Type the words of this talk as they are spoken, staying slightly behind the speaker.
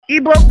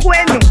Ibo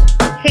Kwenu.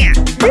 Here.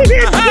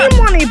 DJ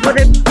Money, but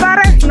the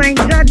baddest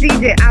Niger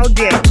DJ out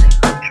there.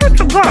 True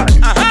to God.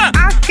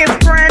 Ask a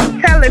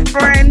friend, tell a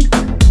friend.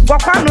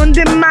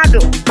 Wakwanundi Mado.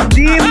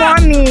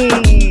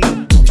 D-Money.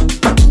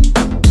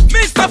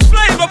 Mr.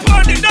 Flavor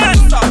upon the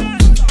dancer.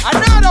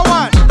 Another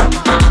one.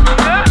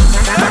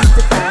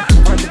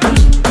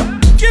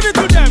 Give it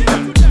to them.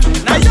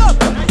 Now yo.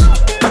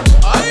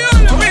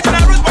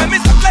 Original roots by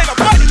Mr. Flavor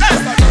upon the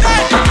dancer.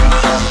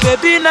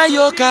 Baby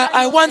Nayoka,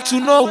 I want to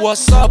know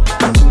what's up.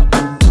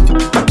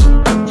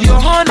 Your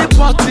honey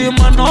party,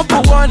 man,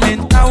 number one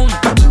in town.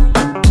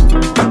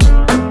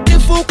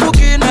 If you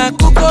cooking, I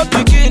cook up,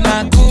 begin,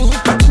 I cook.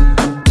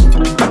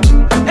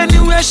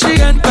 Anywhere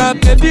she enter,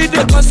 baby,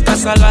 they cause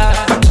casala.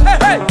 Hey,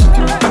 hey.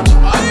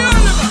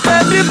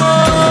 Baby mo,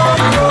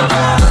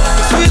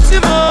 sweetie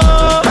mo,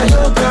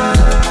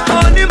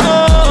 honey mo,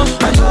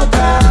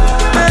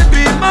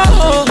 baby mo,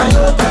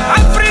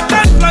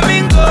 African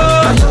flamingo,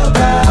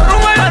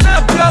 Rwanda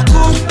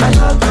bloku,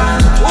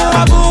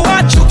 Uwabu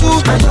wachuku,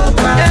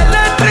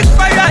 electric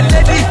fire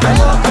lady,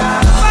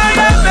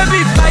 fire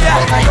baby fire,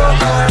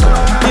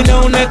 you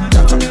know neck,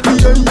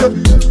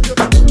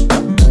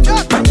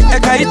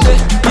 ekaite,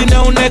 you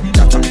know neck,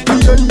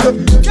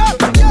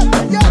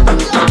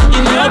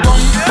 in your bum,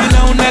 you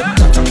know neck,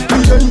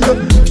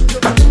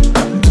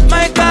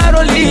 my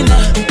Carolina,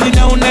 you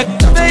know neck,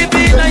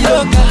 baby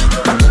Nayoka,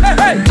 hey,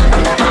 hey.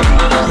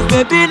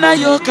 Baby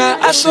Nayoka,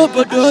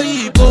 Ashobodo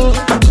Ibo,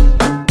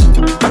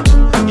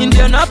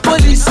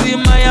 Indianapolis,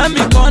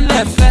 Miami,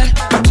 Conefe,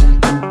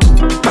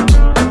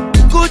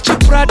 Gucci,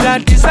 Prada,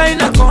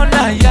 designer,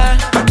 corner, yeah.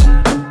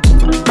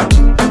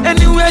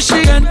 Anywhere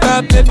she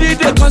enter, baby,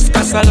 they cause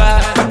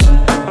casala.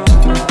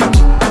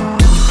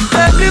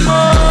 Baby mo,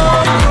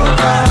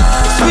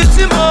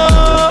 sweetie mo,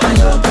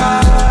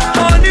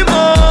 honey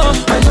mo,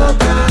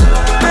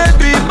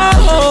 baby mo,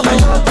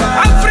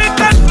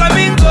 African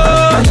flamingo,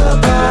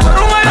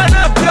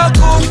 Rwanda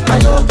bloku,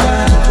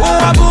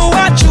 Uwabu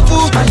wachuku,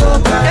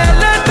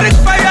 electric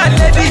fire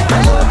lady,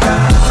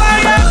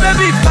 fire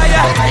baby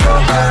fire,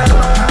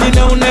 you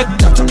know neck,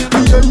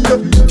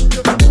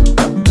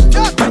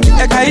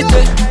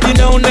 ekaite, you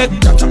know neck,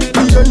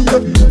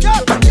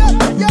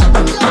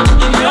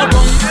 in your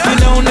bum, you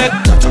know neck,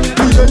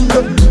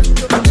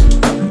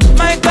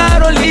 my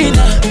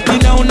Carolina, you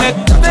know neck,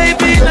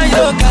 baby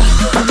Nayoka,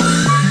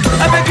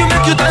 I beg you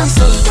make you dance,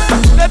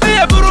 baby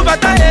a buru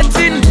bata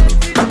 18,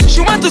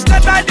 she want to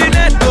start at the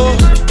net, oh,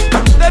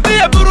 baby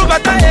a buru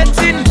bata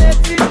 18,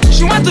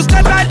 she want to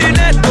start at the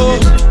net, oh,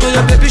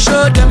 yeah baby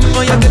show them,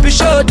 oh yeah baby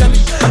show them,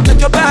 make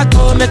your back,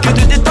 oh make you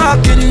do the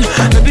talking,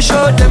 baby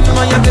show them,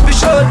 oh yeah baby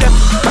show them,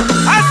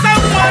 I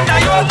someone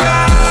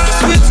Nayoka,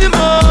 sweetie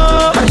mo,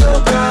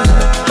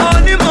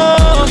 honey mo,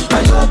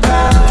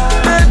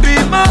 baby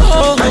mo,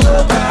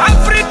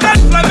 African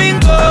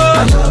flamingo,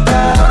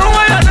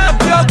 Rwanda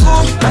bloku,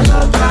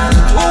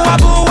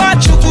 Uwabu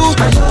wachuku,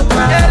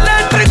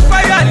 electric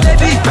fire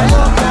lady,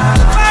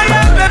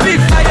 fire baby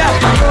fire,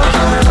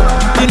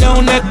 you know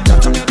neck,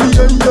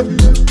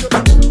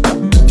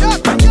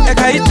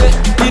 ekaite,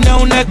 you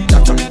know neck,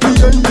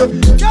 in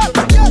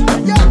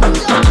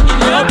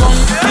your bum,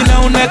 you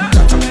know neck,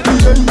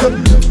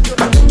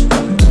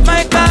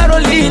 my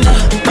Carolina,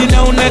 you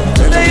know neck,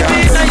 baby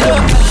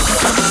Nayoka.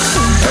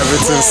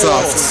 Everything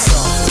soft.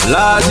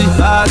 Lazy,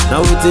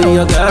 now within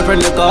your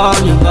girlfriend they call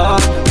you.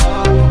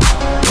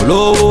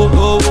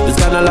 Low, this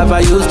kind of life I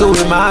used to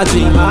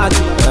imagine.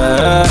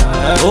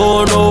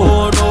 Oh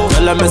no,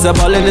 tell them it's a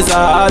ball and it's a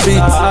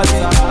habit.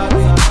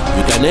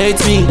 You can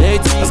hate me,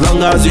 as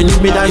long as you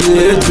need me, now you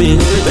hate me.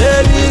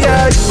 Baby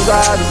girl, you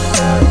got it.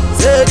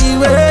 Say the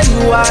way you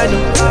whine.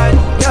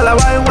 Girl, I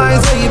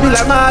whine, say you be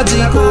like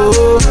magic,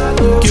 oh.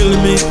 Kill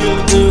me,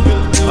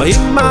 oh, you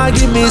might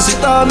give me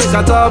shit up, make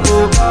a top,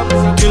 oh.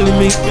 Kill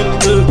me,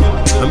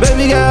 and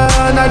baby girl,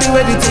 now the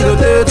way the thing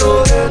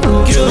go,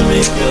 kill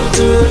me.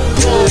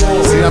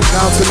 See, I'm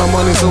counting my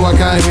money so I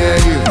can't hear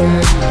you.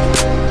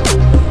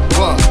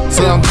 What?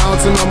 See, I'm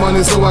counting my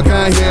money so I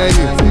can't hear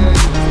you.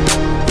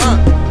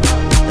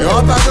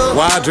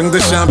 Why I drink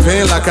the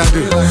champagne like I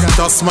do?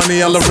 Toss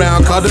money all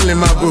around, cuddling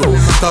my boo.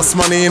 Toss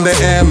money in the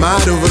air,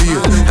 mad over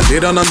you. And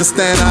they don't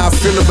understand how I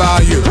feel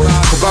about you.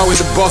 About with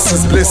the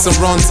bosses, bliss and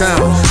run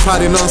town.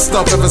 Party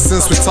non-stop ever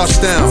since we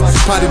touched down.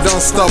 Party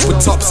don't stop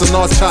with tops and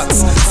all chats.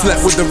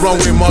 Slept with the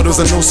runway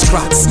models and no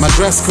scraps. My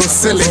dress code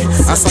silly,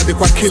 as I did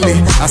kwa killy.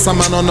 As a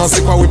man on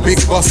us, with big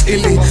boss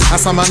illy.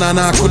 As a man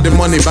I could the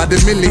money by the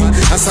milli.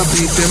 As I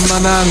beat them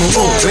man I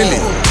know, oh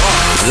really?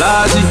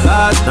 Lazy,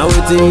 now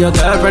within your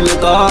girlfriend they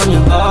call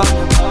you.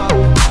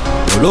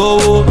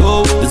 Low,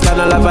 this kind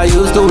of life I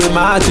used to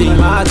imagine.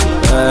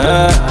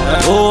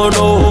 Oh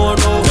no,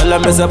 tell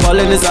them it's a ball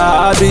and it's a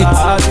habit.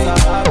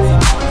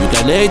 You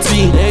can hate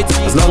me,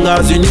 as long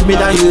as you need me,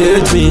 now you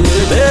hate me.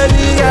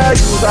 Baby girl,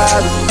 you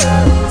got it.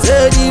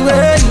 Say the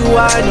way you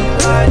whine.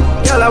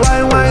 Girl, I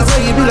wine, so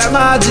you be like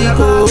magic,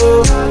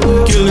 oh.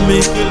 Kill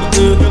me,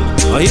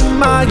 oh, you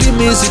might give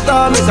me sit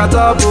down, make a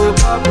top, oh.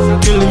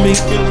 Kill me,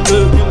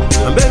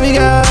 and baby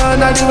girl,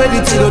 not you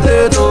ready to go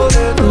dead, oh.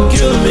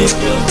 Kill me,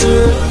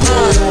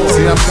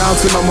 See, I'm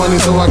counting my money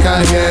so I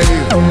can't hear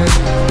you.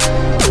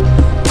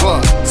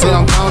 What? See,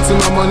 I'm counting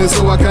my money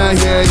so I can't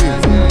hear you.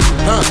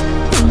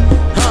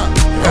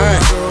 Hey,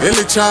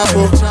 Illy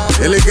Chapo,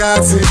 Illy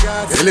Gatti,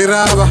 Illy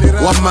Rava,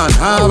 one man,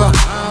 Hava.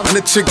 And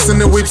the chicks in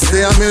the whips,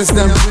 they amuse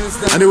them.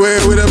 And the way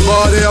with the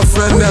ball, they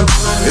offend them.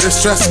 It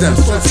stress them,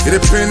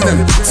 it pin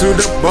them. To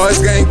the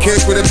boys getting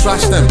kicked with the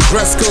trash them.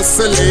 Dress code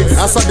silly,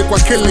 asa di kwa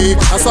killy.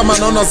 Asa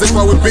man on us with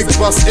big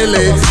boss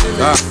illy.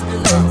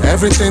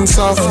 Everything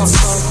soft,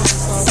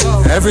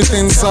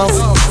 everything soft.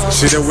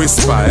 She the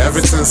whisper,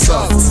 everything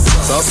soft.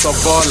 Sauce of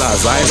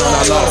ballers, I ain't on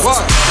a love.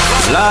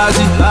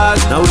 Lazy,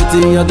 now it's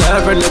in your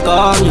girlfriend, they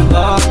call me.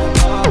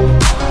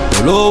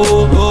 Low,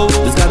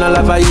 this kind of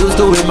life I used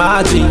to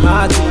imagine.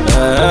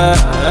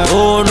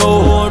 Oh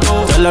no,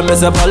 tell them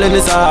it's a ballin',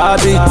 it's a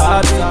habit.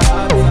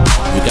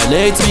 You can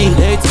hate me,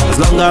 as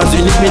long as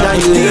you need me, now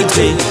you hate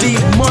me.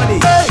 Deep money.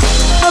 Hey,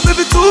 my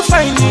baby too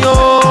fine,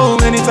 yo.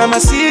 Anytime I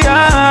see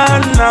her,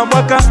 now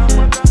waka.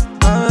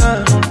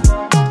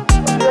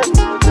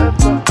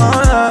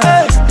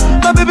 Hey,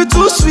 my baby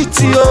too sweet,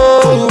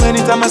 yo.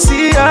 Anytime I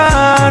see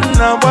her,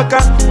 now waka.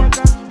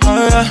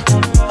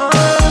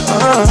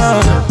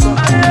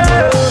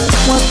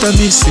 What a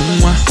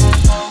missing one.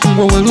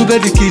 What will be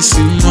the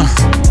kissing one?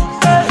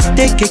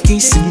 Take a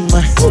kiss in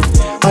my.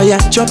 Oh yeah,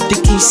 chop the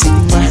kiss in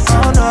my.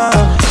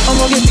 I'm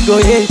gonna get to go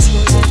hit.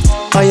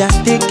 Oh yeah,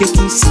 take a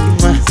kiss in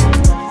my.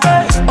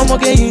 I'm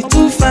gonna get you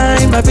too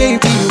fine, my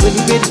baby. When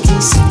you get the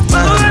kiss in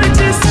my.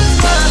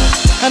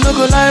 I no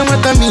go lie,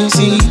 what I mean,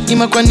 see.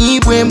 Imakwani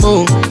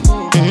buemo.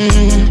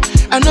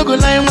 I no go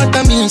lie, what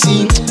I mean,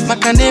 see.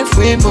 Makane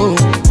fuemo.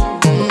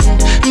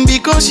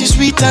 Because you're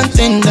sweet and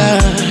tender,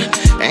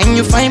 and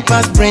you fine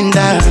past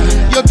Brenda.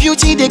 Your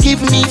beauty, they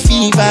give me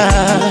fever.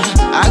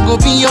 I go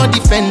be your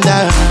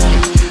defender.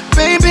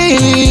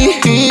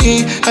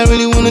 Baby, I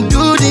really wanna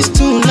do this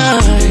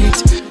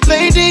tonight.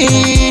 Lady,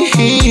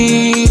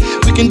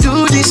 we can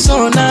do this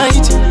all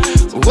night.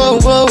 Whoa,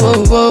 whoa,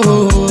 whoa,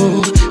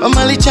 whoa. I'm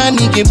a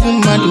lichani ke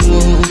pumadu.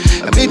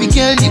 Baby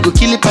girl, you go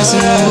kill a person.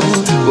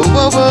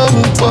 Whoa, whoa, whoa,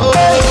 whoa.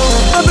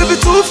 My baby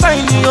too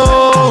fine,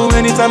 yo.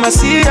 Anytime I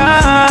see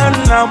her,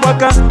 now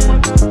waka.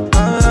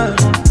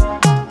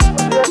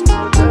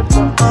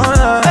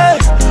 Hey,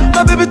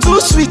 my baby too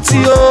sweet,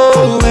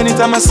 yo.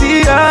 Anytime I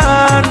see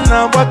her,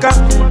 now waka.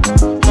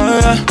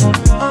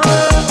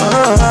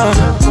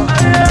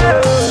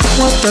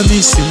 What a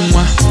missing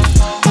one.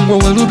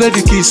 What will be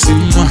the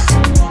kissing one?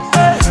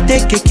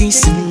 Take a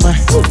kiss in my.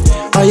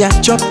 Oh yeah,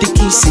 chop the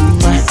kiss in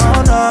my.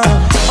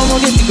 I'm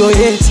gonna get to go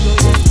hit.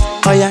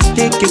 Oh yeah,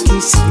 take a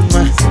kiss in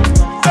my.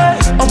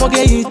 I'm gonna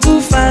get you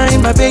too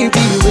fine, my baby.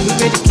 When you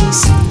get the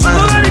kiss in my.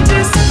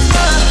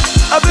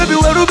 Oh baby,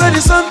 we're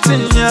ready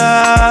something,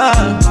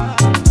 yeah.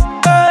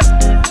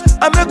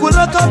 I make you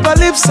lock up her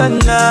lips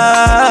and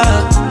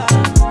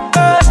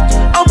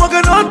I'm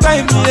working on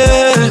time,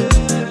 yeah.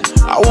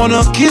 I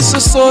wanna kiss her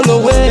soul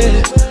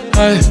away.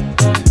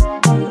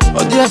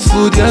 Oh dear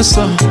food, dear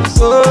son.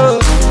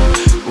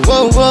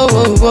 Whoa, whoa,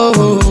 whoa,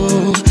 whoa.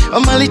 Oh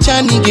my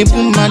lichani ke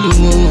pumadu.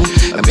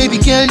 Baby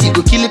girl, you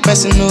go kill a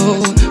person, no.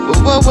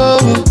 Whoa, whoa,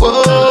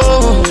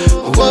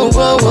 whoa,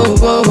 whoa,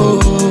 whoa, whoa.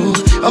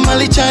 Oh my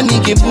lichani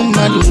ke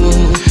pumadu.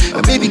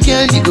 Baby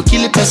girl, you go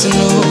kill a person,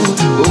 no.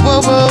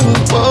 Whoa, whoa,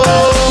 whoa.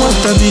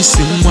 What a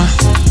missing one.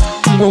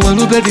 What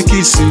will be the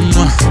kissing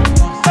one?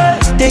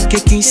 Take a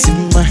kiss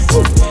in my.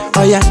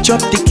 Oh yeah,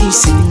 chop the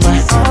kiss in my.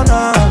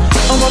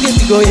 I'm gonna get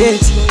to go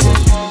hit.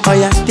 Oh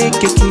yeah, take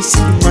a kiss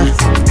in my.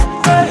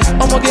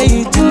 I'm gonna get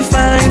you too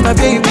fine, my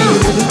baby.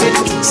 When you get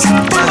a kiss in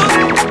my.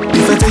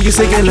 If I tell you,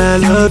 say girl, I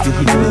love you,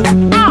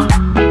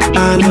 I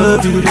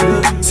love you.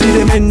 See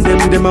them and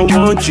them, I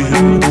want you,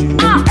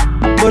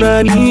 but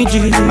I need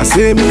you. I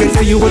say me can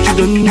tell you what you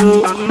don't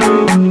know.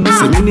 I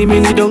say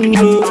many don't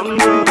know.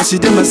 I see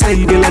them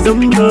aside, girl, I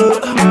don't know.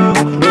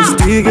 But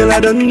still, girl, I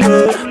don't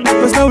know.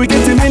 Cause now we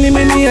get to many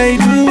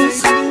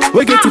ideas.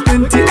 We get to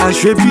plenty, I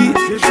should be.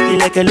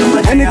 Like a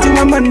luma, anything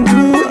a man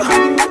do.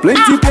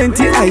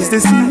 Plenty eyes to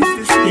see.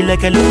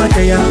 Like a luma,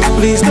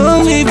 please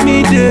don't leave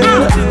me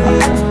there.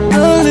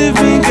 Don't leave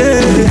me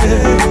there.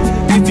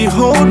 If you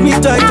hold me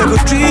tight, I go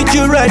treat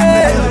you right.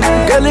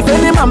 Girl, if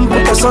any man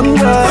put us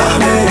under,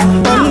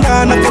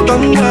 not put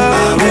under.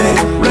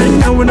 Right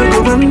now we not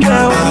go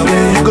under.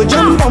 Go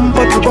jump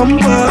bumper to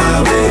bumper.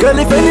 Girl,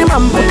 if any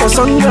man put us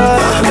under,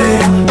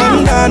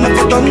 not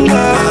put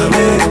under.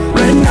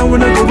 Right now we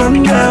not go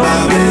under.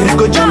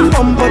 Go jump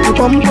bumper to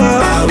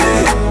bumper.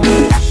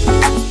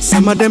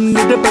 Some of them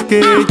need the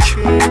package.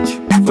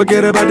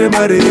 Forget about the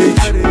marriage.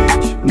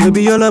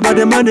 Maybe all about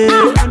the money,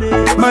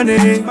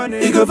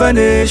 it go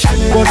vanish.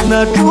 But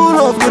not true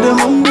love could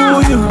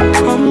humble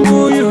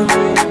you.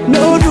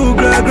 No do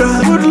gra,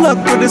 good luck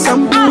could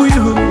sample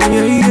you.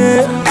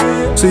 Yeah.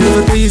 So if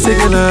I tell you say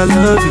girl I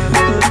love you,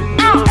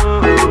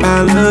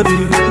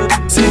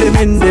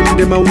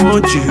 them I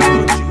want you.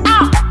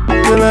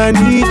 Girl, I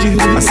need you.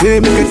 I say,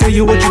 make I tell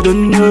you what you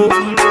don't know.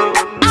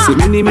 Say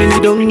many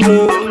don't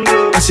know.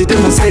 I see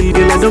them I say,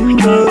 girl, I don't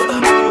know.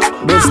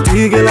 But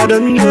still, girl, I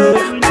don't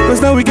know.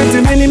 Cause now we get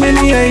to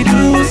many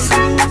ideas.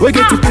 We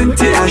get to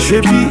plenty, I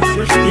should be.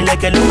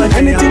 Like a luma.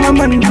 Anything a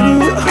man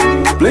do.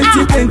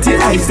 Plenty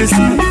eyes to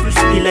see.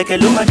 Like a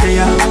luma.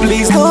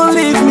 Please don't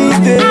leave me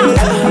there.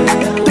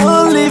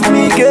 Don't leave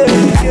me, girl.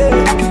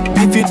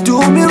 If you do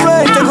me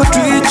right, I go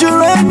treat you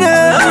right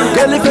now.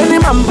 Girl, if any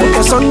man put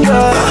us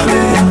under,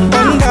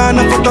 thunder,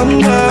 not for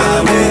thunder.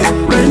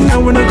 Right now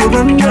when I go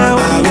run down,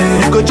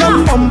 you go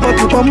jump bumper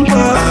to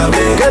bumper.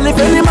 Girl, if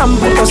any man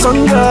put us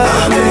under,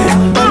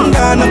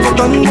 thunder, not for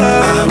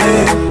thunder.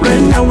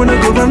 Right now when I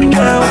go run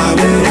down,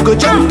 you go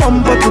jump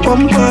bumper to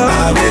bumper.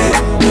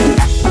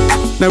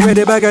 Now where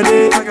the bag of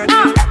day,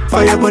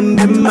 fire burn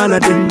them all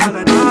of them.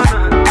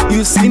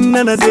 You see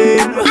none of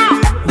them.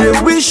 They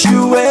wish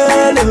you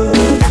well.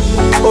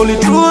 Only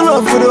true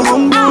love for the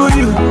humble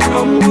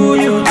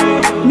you.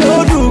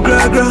 No do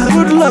gra.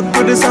 Good luck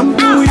for the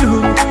sample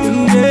you.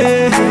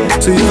 Yeah.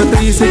 So if I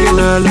tell you say girl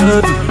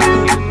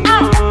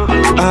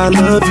I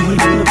love you.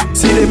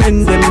 See them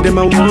and them I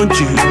want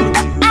you.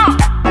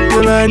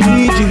 Girl I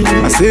need you.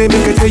 I say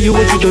make I tell you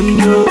what you don't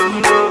know.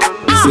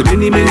 Say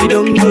many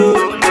don't know.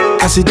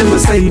 I see them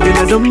aside girl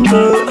I don't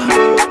know.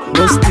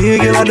 But still,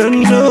 girl, I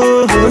don't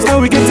know. Cause now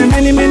we get to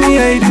many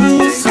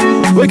ideas.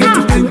 We get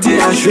to plenty,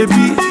 I should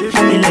be.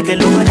 Like a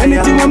luma.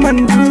 Anything a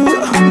man do.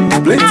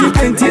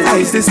 Plenty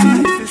eyes to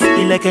see.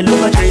 Like a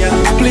luma.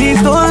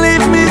 Please don't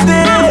leave me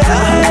there.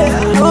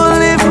 Don't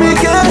leave me,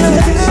 girl.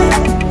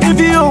 If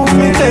you hold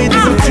me tight,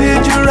 I'll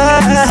treat you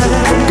right.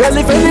 Girl,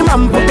 if any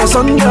man put us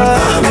under,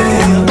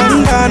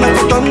 thunder, not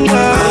for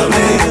thunder.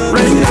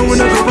 Right now when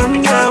I go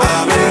run down,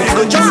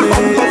 go jump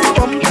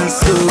bumper.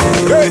 So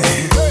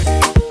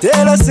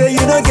tell us say you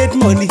don't get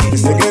money.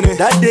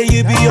 That day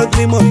you be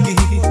ugly monkey.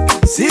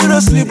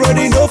 Seriously,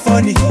 brody, no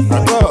funny.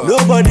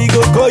 Nobody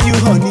go call you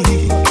honey.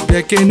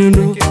 They can't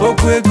know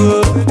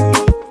okwego.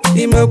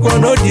 Imekwa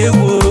no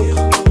diewo.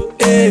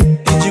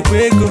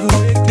 Ijikwego.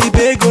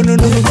 Libego no.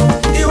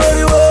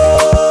 Iweriwo.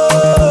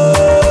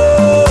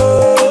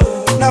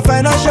 Na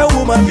financial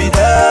woman be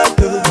that.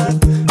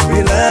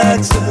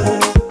 Relax.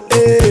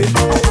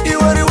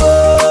 Iweriwo.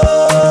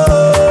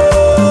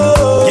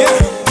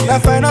 Na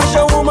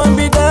financial woman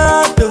be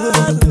that.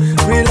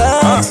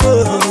 Relax.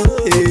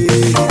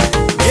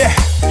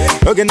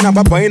 Ogen na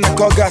baba ina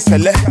koga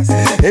sele.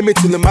 Emi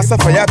tulu masa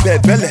fa ya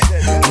bebele.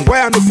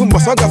 Ngwaya no fumba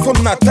soga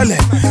fum na tele.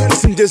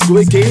 Osim jesu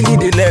eke ini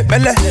di le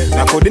bele.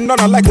 Na kodi no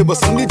like but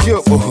some need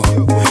you.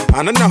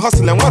 Anana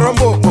hustle and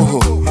warombo.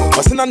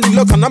 Osina ndi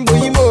loka nambo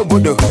imo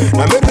bodo.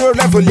 Na medro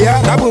level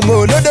ya na bu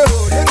mo lodo.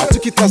 I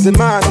took it as a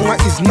man,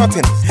 what is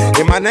nothing.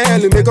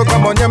 Emmanuel make go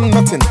come on them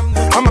nothing.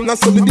 I'm not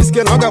so this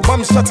girl, I got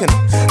bomb shotting.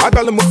 I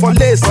got them for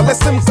lace, so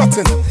let's him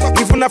cotton.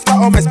 Even after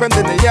all my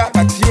spending a year,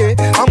 but yeah,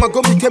 I'm gonna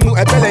go make him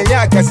a belly,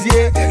 yeah, cause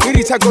yeah, you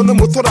reach a go no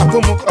motor up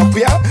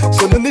here,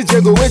 so no need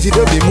to go where you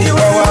don't be moving.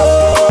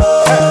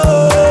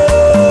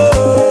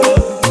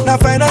 Now,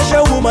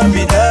 financial woman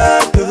be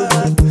that,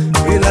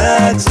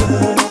 relax,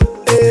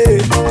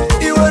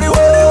 you worry.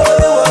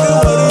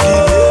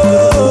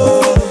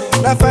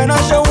 Now,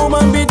 financial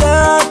woman be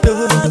that,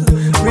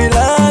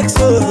 relax,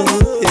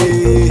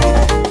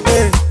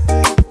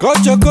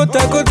 cut your coat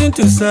according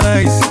to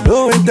size.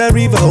 Don't enter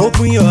river,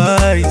 open your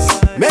eyes.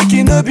 Make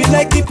it no be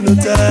like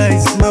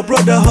hypnotized. My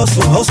brother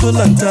hustle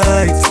and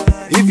tight.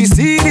 If you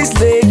see this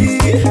lady,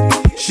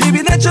 she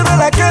be natural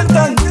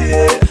accountant,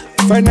 yeah.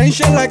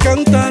 Financial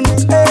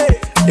accountant, hey.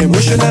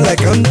 Emotional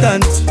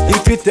accountant.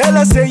 If you tell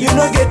her say you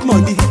no get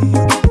money,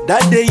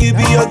 that day you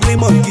be ugly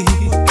monkey.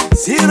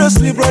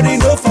 Seriously, brody,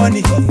 no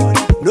funny.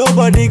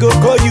 Nobody go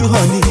call you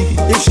honey.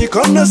 If she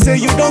come no say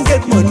you don't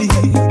get money,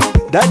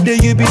 that day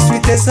you be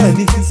sweet as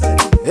honey.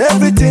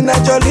 Everything a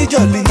jolly.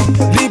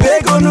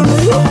 Libego no.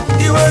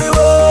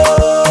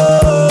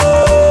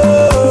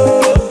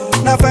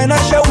 Na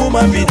financial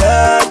woman be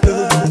that.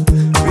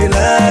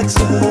 Relax.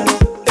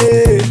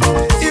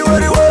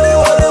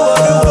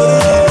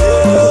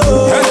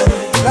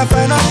 Na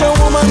financial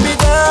woman be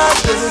that.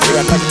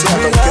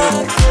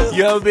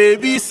 Your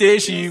baby say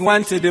she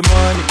wanted the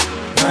money.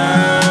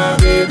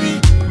 Baby.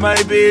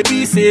 My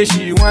baby say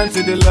she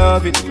wanted the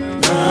love it.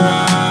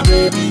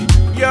 Baby.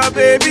 Your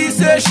baby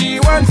say she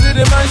wanted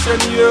the mansion,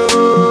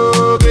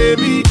 yo,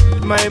 baby.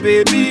 My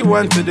baby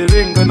wanted the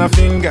ring on her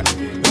finger,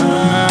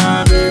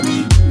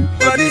 baby.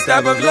 But this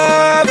type of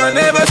love I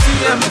never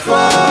seen her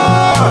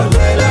before.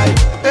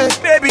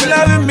 Baby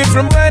loving me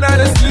from when I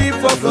was sleep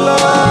for floor.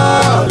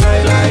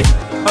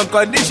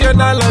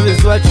 Unconditional love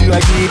is what you are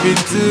giving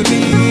to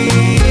me.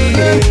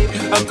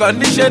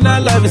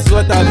 Unconditional love is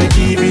what I'll be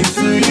giving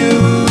to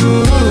you.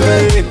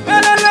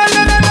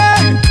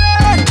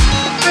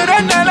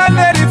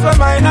 Lady for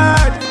my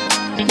heart.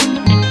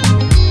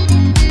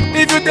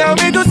 If you tell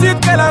me to sit,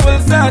 girl, I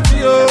will start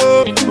you.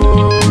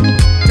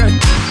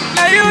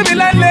 Now you be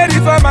like lady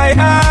for my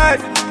heart,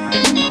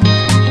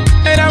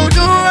 and I will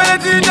do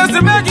anything just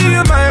to make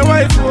you my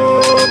wife.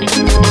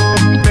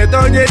 Me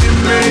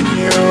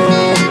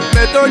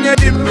Metonye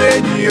di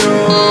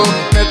menyo,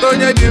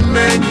 metonye di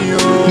menyo,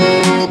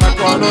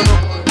 makonono.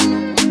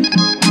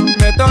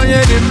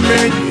 Metonye di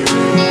menyo,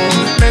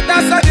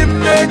 metasa di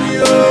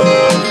menyo,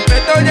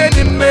 metonye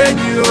di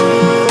menyo,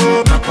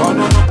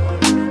 makonono.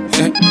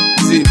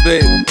 See,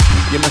 babe,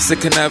 you're my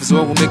second half,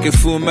 so we'll make a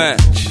full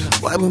match.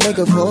 Why we make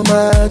a full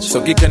match?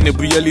 So you can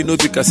really know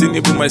because you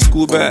need my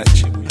school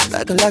badge.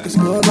 Like a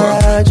school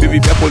badge. Baby,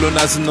 people no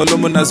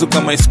lomo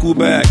nazuka my school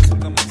bag.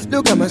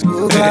 Look at my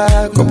school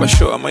bag. Copper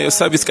show, I'm your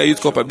service, can you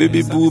copper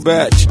baby boo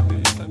badge?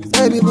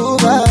 Baby boo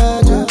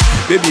badge.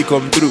 Baby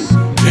come through.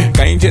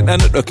 Can you get down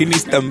to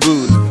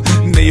Istanbul?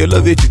 Now you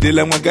love it, you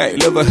like my guy,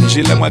 love her,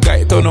 she like my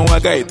guy, turn on my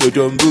guy to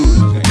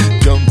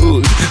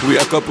Jumbo. We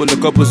are couples,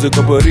 a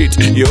couple rich.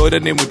 Your other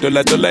name with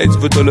Tola, it's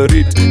for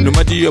tolerate. No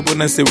matter your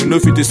bonus, say we no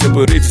fit to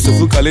separate. So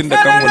full calendar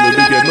come on, we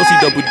no fit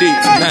double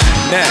date. Nah.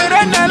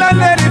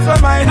 Lady for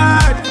my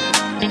heart.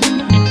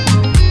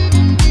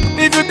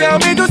 If you tell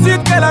me to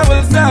sit, girl, I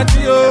will start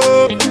you.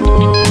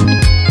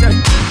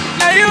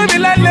 Now you be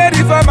like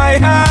lady for my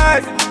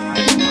heart.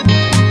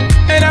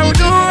 And I will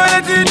do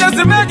anything just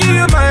to make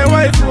you my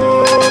wife.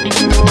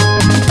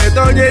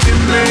 Metonye di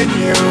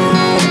menyo,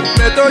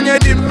 metonye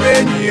di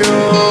menyo,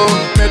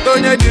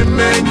 metonye di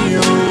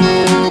menyo,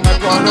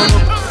 makonono.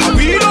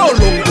 We don't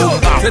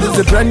look back. Said it's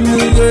a brand new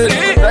day,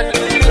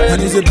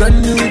 and it's a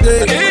brand new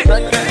day,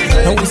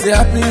 and we say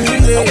happy new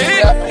year.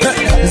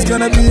 It's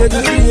gonna be a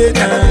good year.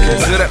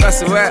 So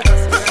that's what.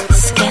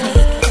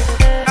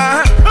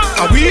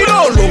 We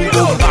don't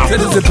look back.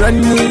 Said it's a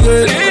brand new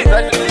day,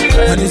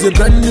 and it's a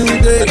brand new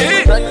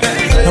day,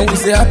 and we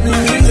say happy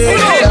new year.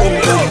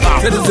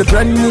 Said it's a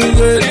brand new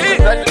day,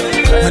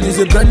 and it's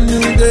a brand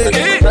new day,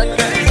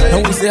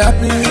 and we say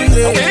happy new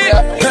year.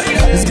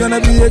 It's gonna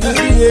be a good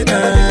year.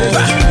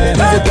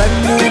 It's a brand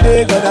new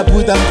day, gotta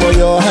put them for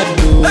your hand,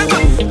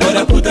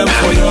 gotta put them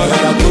for your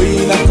hand. I'm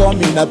going, I'm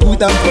coming, I put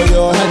them for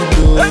your hand,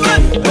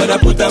 gotta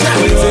put them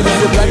for your hand.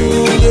 It's a brand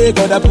new day,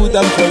 gotta put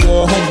them for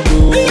your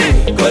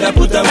hand, gotta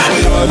put them for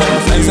your hand. My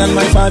friends and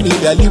my family,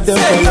 I leave them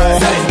for your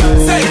hand,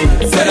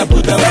 gotta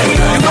put them for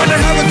your hand. You wanna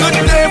have a good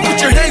day, put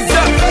your hands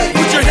up,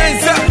 put your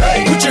hands up,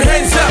 put your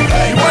hands up.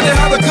 You wanna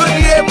have a good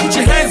year, put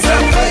your hands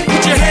up,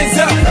 put your hands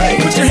up,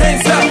 put your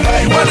hands up.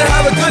 You wanna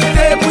have a good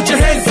day, put your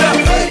hands up,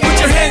 put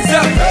your hands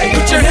up,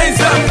 put your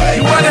hands up.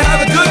 You wanna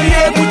have a good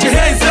year, put your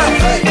hands up,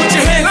 put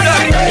your hands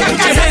up,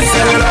 put your hands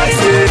up.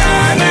 Na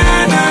na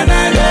na na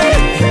na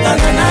na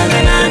na na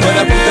na.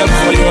 Gotta put them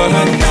for your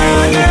hand. Na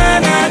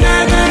na na na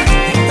na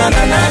na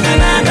na na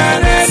na na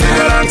na. See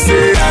what I'm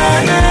saying? Na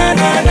na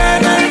na na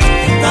na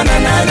na na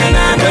na na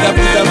na. Gotta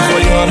put them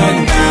for your hand.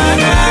 Na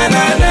na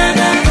na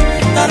na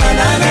na na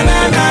na na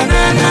na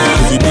na na.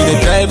 If you be the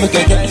driver,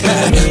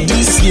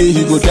 this year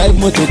you go drive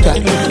motorcar.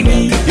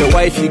 Your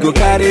wife you go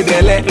carry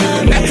belly.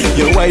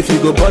 Your wife you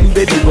go born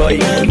baby boy.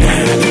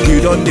 You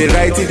don't dey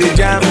write in the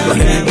jam.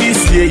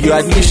 This year your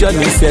admission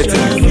is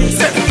settled.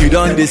 You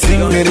don't dey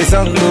sing me the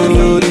song.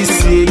 Oh,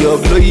 this year your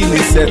blowing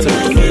is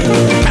settled.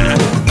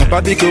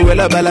 Papi ko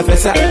wela bala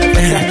fesa.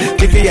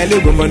 Kiki yale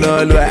go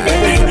monolwa.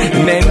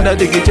 Nenda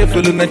de kiche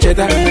fulu na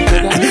cheta.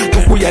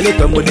 Kuku yale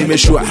tomoni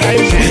meshwa.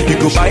 You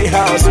go buy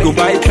house, you go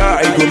buy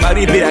car, you go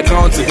marry pay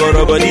account to go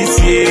rubber this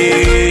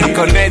year.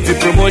 Connect the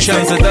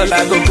promotions, so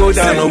dollar go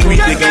down a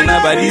week again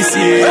about this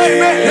year.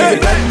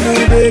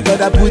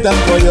 Gotta put them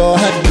for your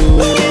hand,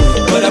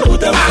 gotta put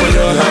them for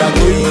your hand.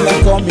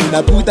 Going coming,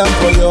 I put them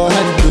for your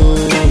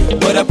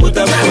hand, gotta put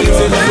them for your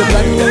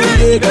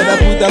hand. Gotta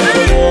put them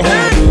for your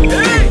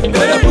hand,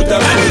 gotta put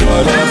them for your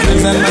hand. My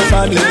friends and my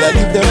family, I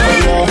leave them for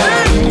your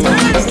hand.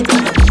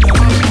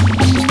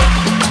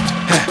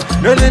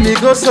 No let me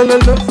go solo,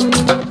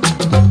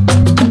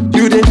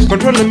 you did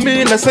controlling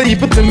me, like say you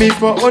put me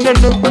for oh no,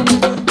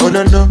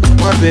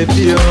 my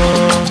baby, oh,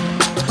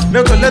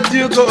 no gonna let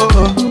you go.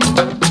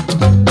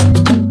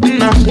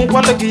 Nah,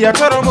 wanna give you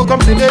come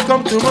today,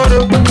 come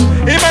tomorrow.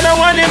 Even I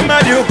want him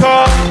mad you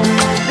call,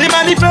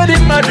 even if I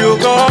did mad you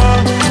call,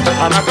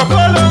 and I can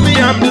follow me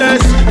and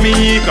bless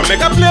me. Come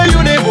make a play, you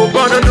never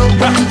gonna know.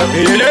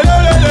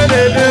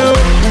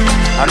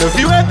 And if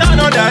you wait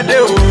another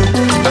day,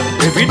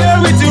 if we there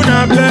with you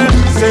now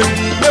blessing,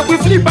 make we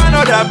flip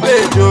another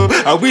page, oh.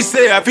 And we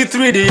say I fit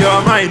read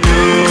your mind, oh.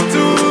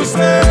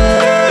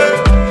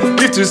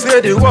 If to say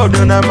the word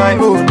on my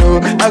own,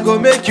 oh, I go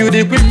make you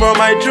the queen for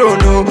my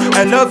throne, oh.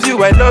 I love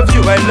you, I love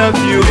you, I love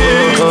you,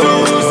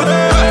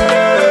 oh.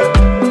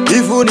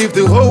 Even if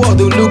the whole world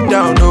will look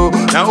down, oh,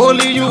 now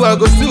only you I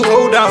go still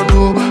hold down,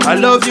 oh. I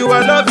love you,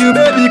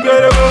 baby,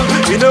 girl.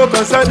 You know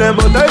concern them,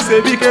 but I say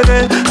big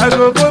I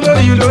go follow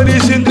you, don't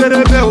listen to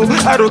the bell.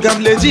 I don't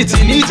come legit,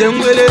 need them,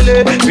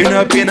 been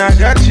up in I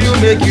got you,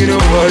 make you no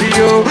worry,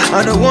 yo.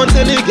 I don't want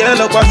any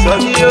girl up as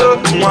on you.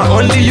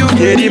 Only you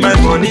getting my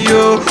money,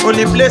 yo.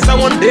 Only place I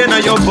want there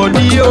now your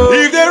body, yo.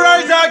 If they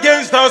rise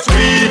against us,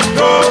 we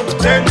go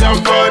send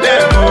them for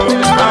them, oh.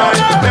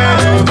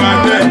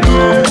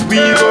 We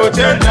go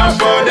send them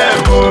for them,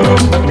 oh.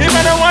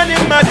 Even the one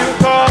in my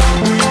car,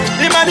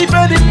 even if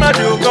I did my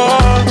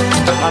car,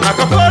 and I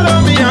can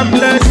follow me and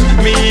bless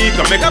me.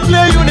 Come make a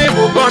play, you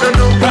never gonna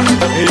know.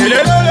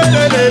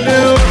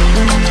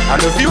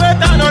 And if you wait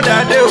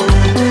another day,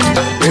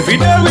 if we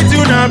there with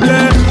you now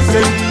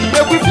blessing,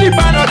 make we flip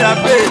another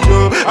page,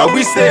 I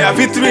will say I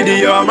fit read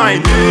your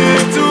mind.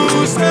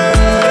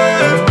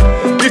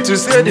 If to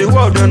say the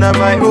word on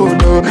my own,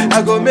 no,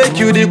 I go make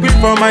you the queen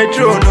for my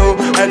throne, no.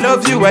 I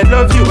love you, I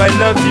love you, I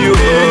love you.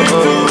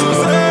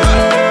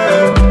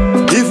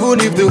 Even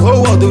if the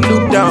whole world don't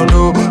look down,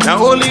 no,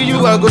 now only you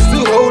I go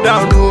still hold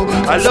down, no.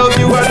 I love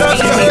you, I love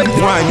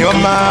you. Why you're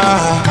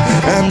mine?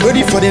 I'm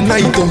ready for the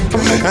night, oh.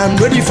 I'm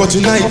ready for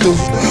tonight, oh.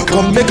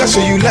 Come make I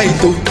show you light,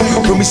 oh.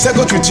 Promise I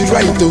go treat you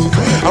right, oh.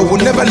 I will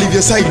never leave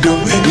your side, oh.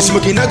 You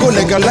smoking, I go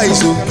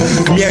legalize, oh.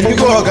 Me and you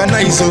go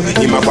organize, oh.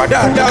 In my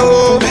padada,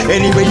 oh.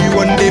 Anyway you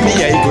want day, me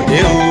I go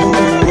there, oh.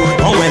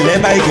 Oh,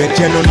 whenever I get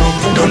you, no,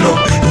 no, no.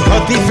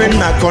 Not even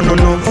na kono,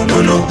 no,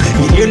 no, no.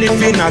 You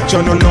anything na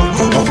chono, no.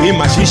 Of me,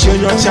 my shisha,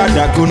 your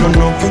chada, go, no,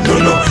 no, no,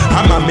 no.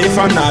 I'm a me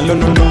fan, no, no,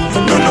 no,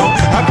 no, no.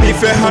 Happy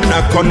fair,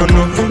 hana, kono,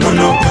 no, no,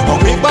 no.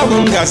 Of me,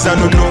 babungas,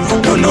 no, no,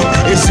 no, no.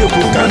 It's you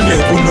who can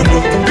live, no, no.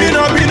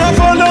 Bino,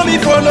 follow me,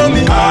 follow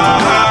me.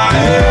 Ah,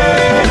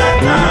 hey,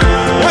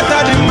 nah. What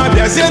are the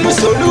mabias, and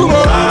so do,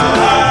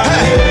 ah,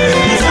 hey.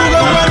 If you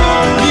go,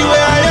 the way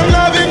I am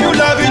loving you,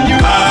 loving you.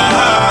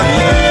 Ah,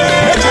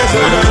 yeah.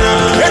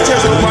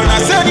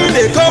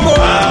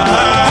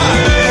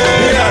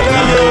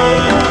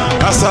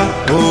 Asa,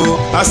 oh,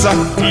 asa,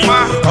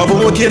 Obu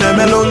Mokina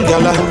Melon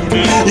Gala.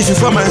 If you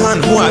find my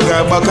hand, who I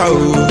got baka,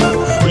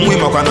 we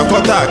makana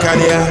kota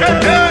karia.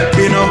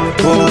 Pino,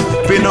 oh,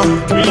 Pino,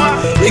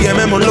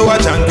 Igamemo Loa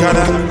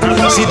Chankara.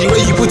 See the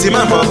way you put him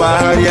up for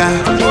Baharia.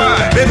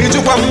 Baby, to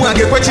come, I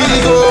get what you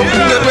go,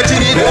 get what you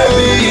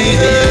baby.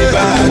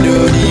 The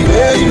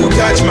way you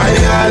catch my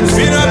hands,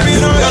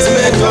 just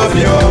make up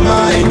your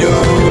mind,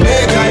 oh,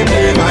 make I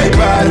play my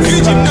part.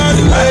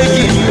 I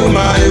give you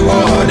my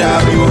word,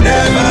 I will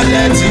never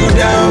let you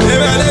down.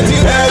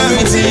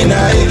 Everything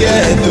I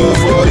get, oh,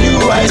 for you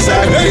I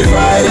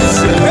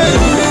sacrifice.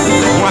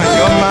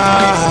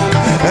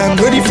 I'm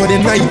ready for the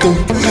night, oh.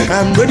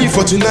 I'm ready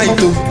for tonight,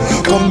 oh.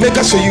 Come make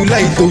I show you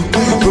light, oh.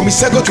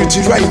 Promise I go treat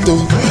you right,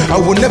 oh. I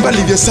will never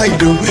leave your side,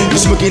 oh. You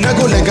smoking, I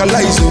go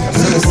legalize, oh.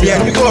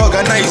 Yeah, you go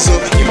organize, oh.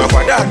 In my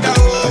father,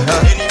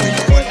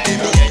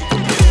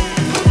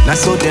 na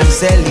so them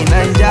selling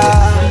Nanja.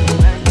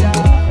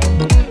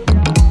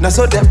 Na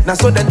so them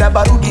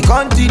dabaru the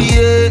country,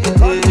 yeah.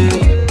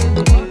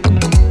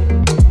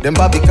 Them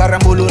babi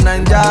karambolo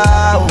Nanja,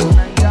 oh.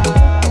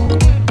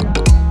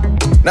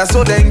 Na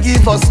so them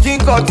give us skin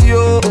cut,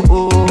 yo,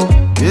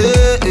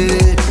 yeah,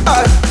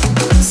 yeah.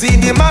 See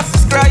the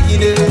masses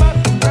crying,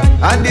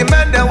 and the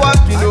men they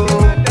walking,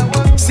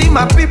 see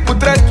my people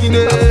trekking,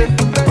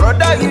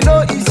 brother, you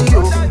know easy,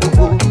 yo.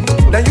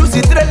 Then use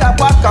the trailer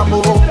park,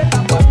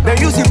 then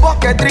use the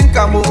bucket drink,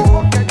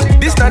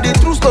 this not the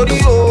true story,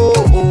 oh.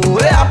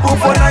 It happen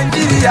for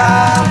Nigeria,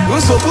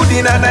 who's so good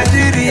in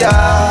Nigeria.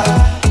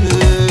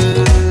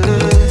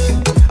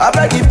 I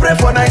beg you pray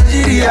for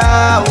Nigeria,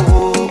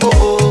 oh.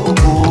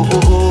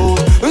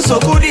 So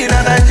good in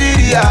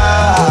Nigeria.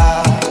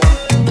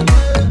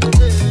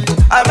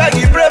 I beg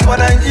you pray for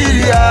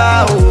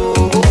Nigeria.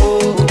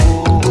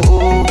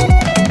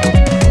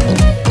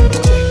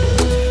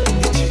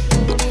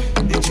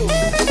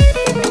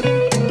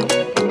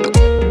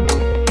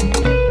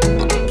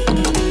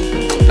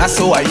 That's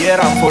so I hear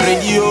them for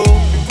radio.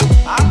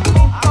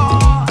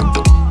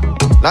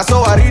 That's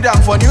so I read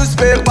them for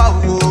newspaper.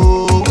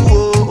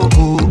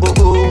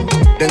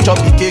 Then chop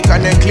the cake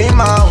and then clean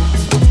out.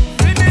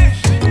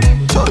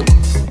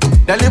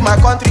 They leave my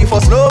country for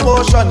slow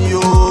motion,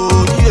 yo,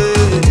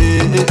 yeah.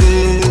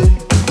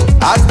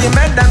 As the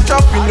men them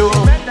chopping, yo.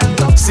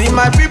 See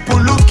my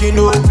people looking,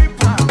 yo.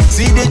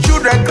 See the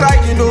children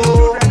crying, you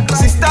know.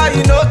 Sister,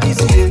 you know,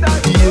 easy,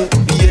 yeah.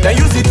 They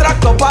use the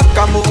tractor pack,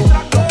 camo.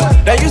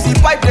 They use the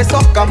pipe, they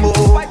suck, camo.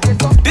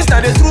 This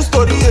not the true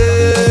story,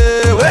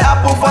 yeah. What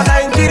happened for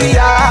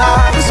Nigeria?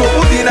 So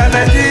good in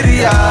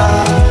Nigeria,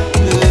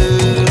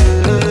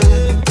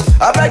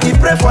 I beg you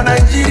pray for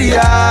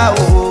Nigeria,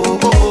 oh.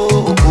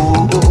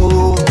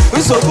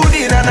 So good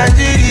in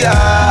Nigeria,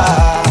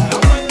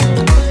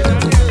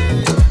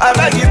 I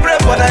beg you pray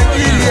for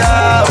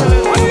Nigeria.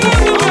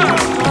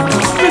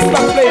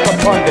 Mr.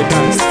 Flavor on the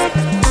dance.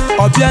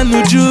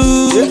 Obianuju,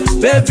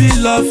 baby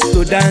love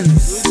to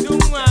dance.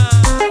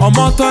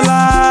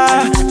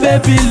 Omotola,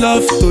 baby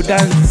love to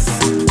dance.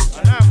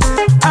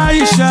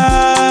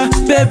 Aisha,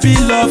 baby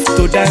love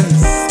to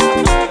dance.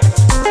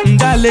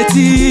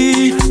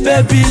 Ndaleti,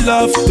 baby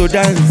love to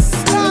dance.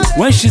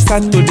 When she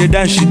start to the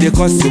dance, she dey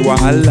cause the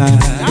wahala.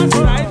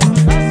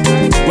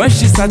 When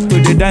she start to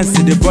the dance,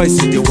 the boys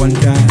see the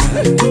wonder.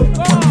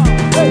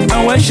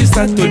 And when she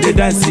start to the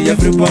dance,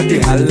 everybody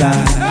holla.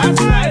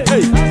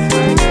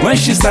 When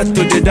she start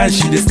to the dance,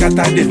 she dey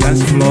scatter the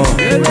dance floor.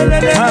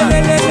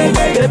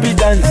 Baby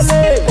dance,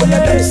 oh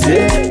yeah dance, oh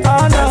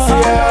no.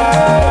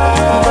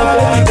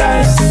 Baby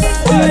dance,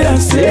 oh yeah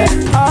dance, oh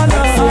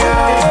no.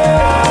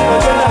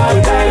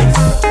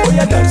 Oh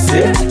yeah dance,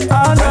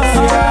 oh no.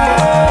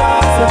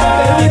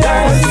 Baby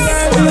dance,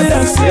 oh yeah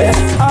dance,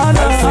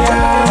 oh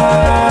no.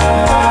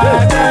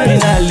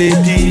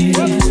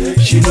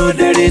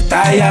 dey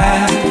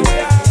retire.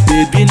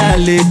 Baby na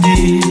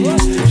lady,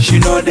 she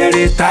know dey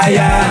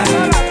retire.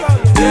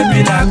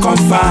 Baby na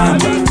confirm,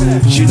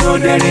 she know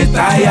dey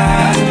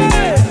retire.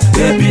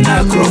 Baby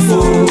na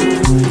crofo,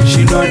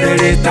 she know dey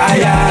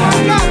retire.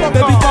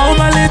 Baby come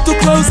a little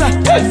closer,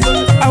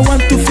 I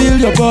want to feel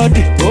your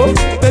body.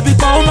 Baby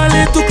come a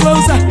little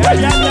closer,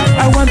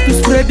 I want to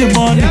spread the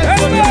money.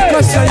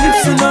 Cause your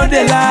lips you know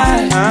they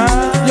lie,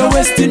 your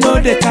waist you know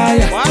they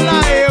tire.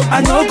 I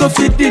no go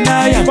fit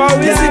deny ya.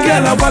 This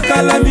girl a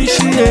wakala me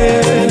she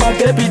my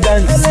baby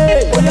dance,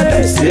 oh yeah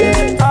dance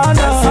it, oh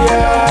no,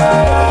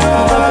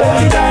 my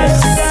baby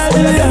dance,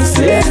 oh yeah dance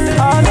it,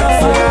 oh no,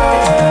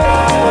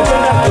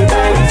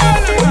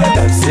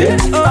 dance it,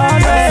 oh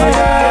no,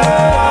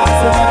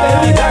 my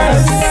baby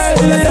dance,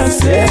 oh yeah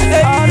dance it,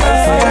 oh no,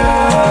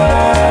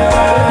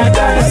 baby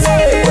dance,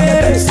 oh yeah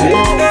dance it,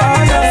 oh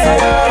no,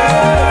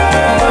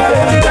 my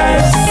baby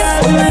dance,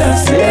 oh yeah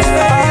dance it,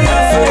 oh no.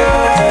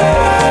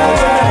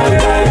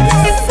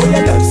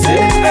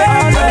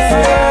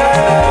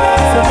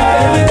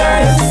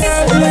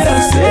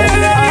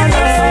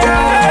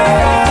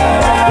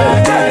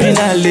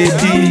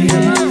 Lady,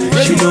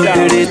 she know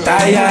they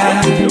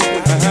retire.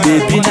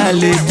 Baby na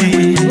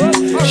lady,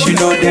 she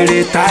know they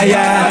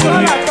retire.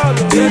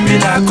 Baby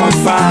na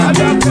confirm,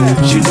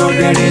 she know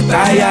they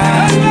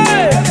retire.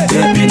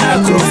 Baby na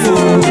crofo,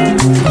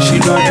 she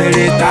know they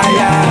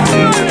retire.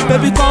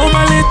 Baby come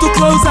a little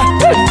closer,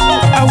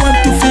 I want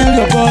to feel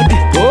your body.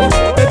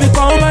 Baby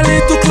come a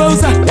little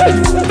closer,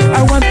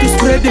 I want to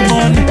spread the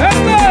money.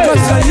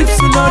 Cause your hips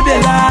you know they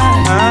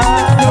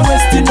lie, your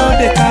waist you know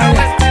they carry.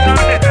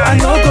 I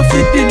no go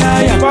fit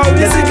deny ya.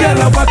 This girl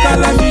a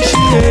wakala me she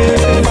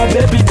my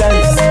baby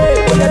dance,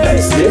 oh yeah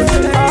dance it, oh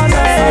no, my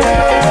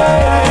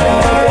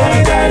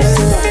baby dance,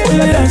 oh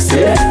yeah dance it,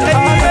 oh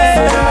no,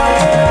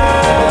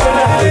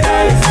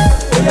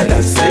 oh yeah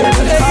dance it, oh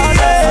no,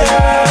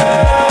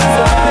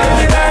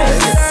 baby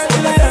dance, oh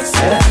yeah dance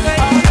it.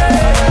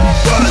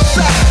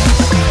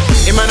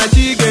 Imana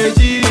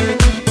chigeji,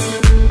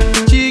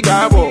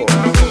 chigabo.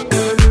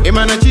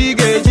 Imana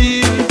chigeji,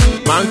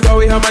 manka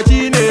we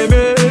hamachine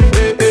me.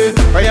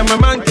 I am a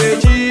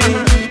mankeji,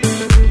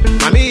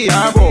 mami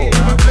yabo.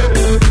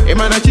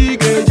 Imana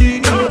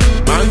chigeji,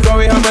 mango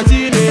we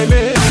hamatine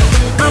me.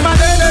 Mama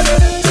lele,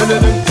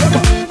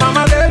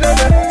 mama lele,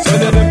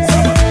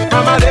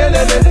 mama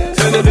lele,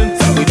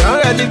 we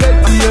don't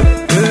elevate you.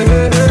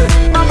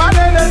 Mama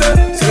lele,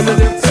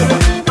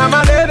 mama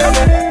lele,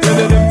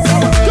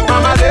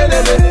 mama lele,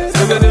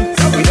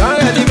 we don't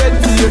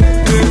elevate you.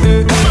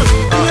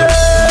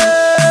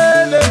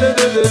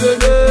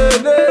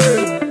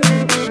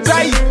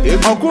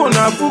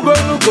 Okuna fugo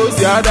no go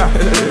siada.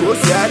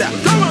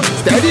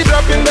 Steady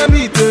dropping the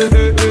beat,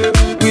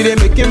 we dey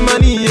making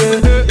money, yeah.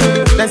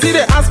 They see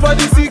they ask for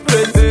the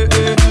secret,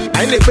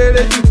 I dey pay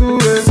the people.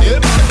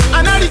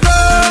 Anadi go,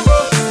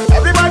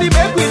 everybody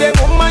make we dey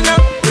mumanya.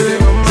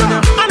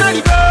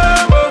 Anadi go,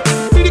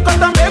 we dey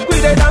cut and make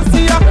we dey dance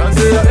here.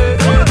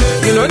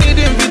 You don't need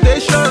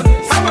invitation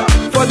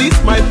for this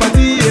my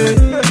party,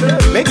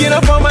 yeah. Making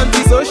up for man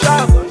be so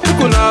sharp, you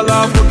could not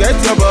love forget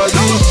your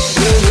body.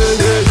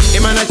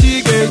 Imana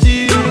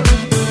chigeji,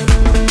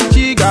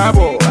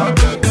 chigabo.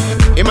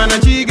 Imana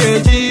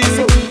chigeji,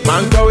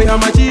 manko we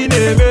hamachine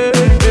me.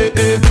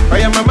 I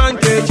am a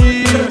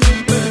mankeji,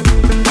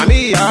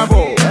 mami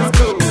yabo.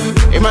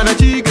 Imana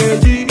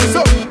chigeji,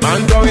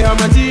 manko we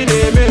hamachine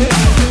me.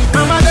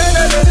 Mama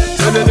lele,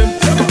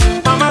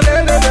 mama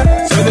lele,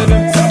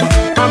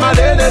 mama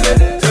lele,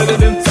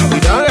 we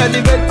don't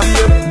elevate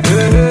you.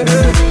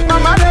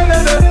 Mama lele,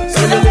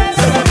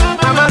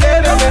 mama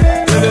lele.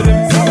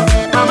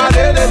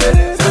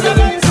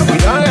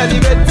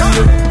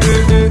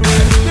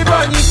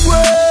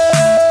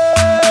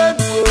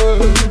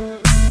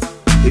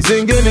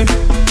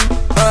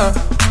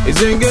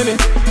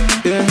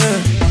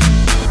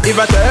 If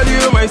I tell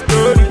you my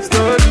story,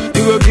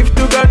 you will give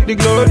to God the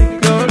glory.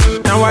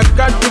 Now I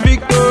got the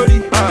victory.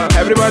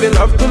 Everybody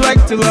love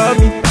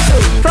me.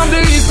 From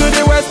the east to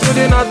the west to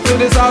the north to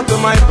the south to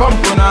my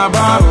pump on a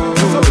bar.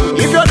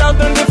 If you're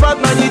down on the fat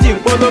man, you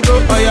jump on the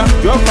fire,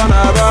 jump on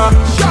a bar.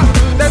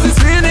 There's this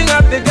feeling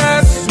at the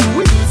gas.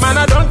 Man,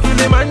 I don't kill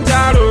the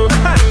manjaro.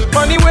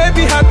 Money way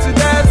be hard to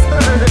death.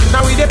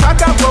 Now we dey pack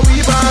up for we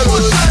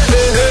borrow.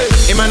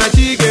 Imana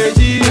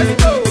chigeji,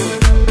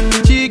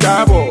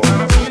 chigabo.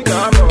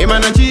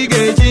 Imana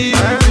chigeji,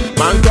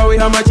 mango we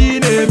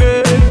hamachine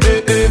me.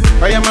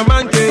 I am a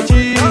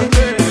mankeji,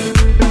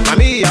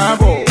 mami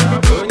yabo.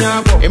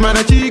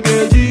 Imana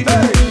chigeji,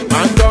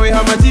 mango we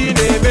hamachine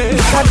me.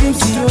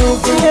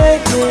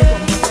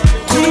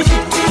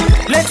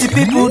 Plenty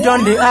people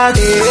done the ask.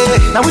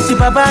 Now which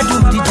Baba do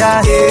the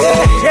jazz?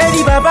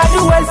 Shady Baba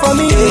do well for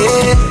me.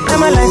 Now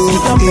my life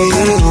is done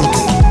better.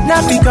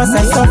 Not because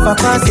I suffer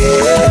fast,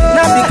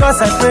 not because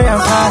I pray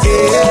and fast.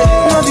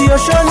 No be your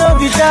show, no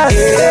be jazz.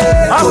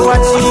 I'm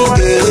watching.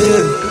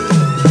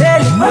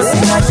 Hey, what's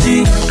in a G?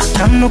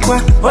 I'm no qua,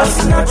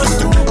 what's in a G?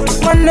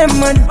 One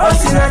man,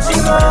 what's in a G?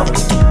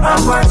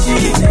 I'm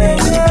watching.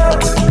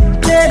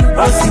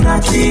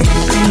 Osinachi,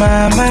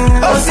 mama.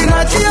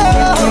 Osinachi,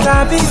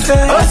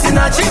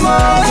 Osinachi,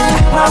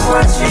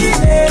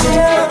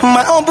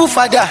 my humble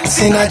father,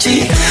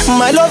 Sinachi.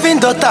 My loving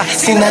daughter,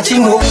 Sinachi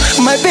mo.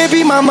 My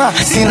baby mama,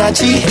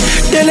 Sinachi.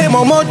 Dele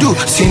Momodu,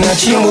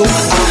 Sinachi mo.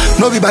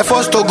 No be by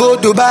force to go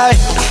Dubai.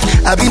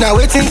 I been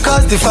waiting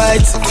cause the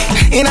fight.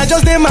 And I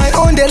just did my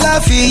own, they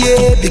laugh,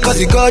 yeah. Because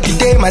you got the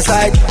day my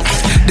side.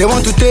 They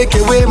want to take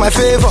away my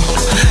favor.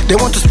 They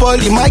want to spoil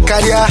my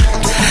career.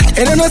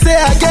 And they don't say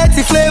I get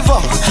the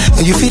flavor.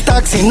 And you feel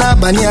tax in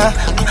Abania.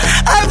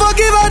 I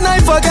forgive and I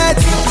forget.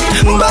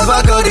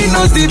 Baba God, he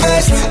knows the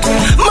best.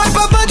 My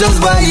papa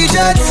just buy a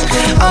jet.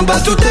 I'm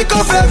about to take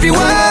off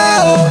everywhere.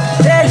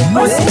 Hey,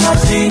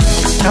 Osinachi,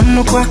 I'm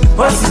no kwa.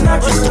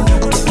 Osinachi,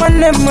 one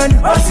man.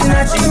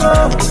 Osinachi,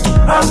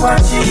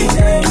 Akwachi,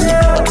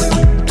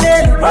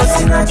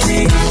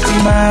 Osinachi,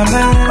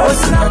 mama.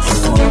 Osinachi,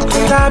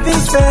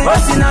 Tabife.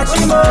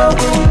 Osinachi,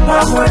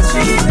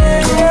 Akwachi.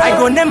 I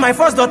go name my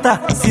first daughter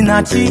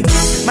Sinachi.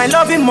 My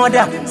loving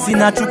mother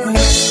Sinachuku.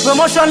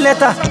 Promotion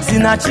letter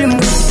Sinachimu.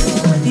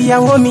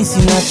 Iyawo mi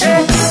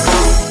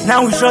Sinachi.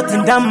 Now we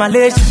shutting down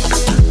Malaysia.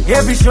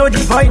 Every show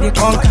the boy they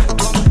conquer.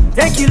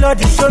 Thank you Lord,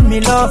 you showed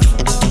me love.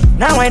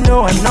 Now I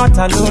know I'm not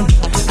alone.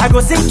 I go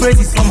sing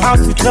praises from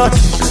house to church.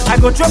 I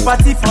go throw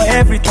party for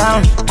every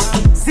town.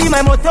 See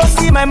my motto,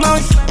 see my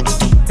mouth.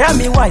 Tell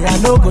me why I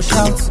no go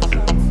shout.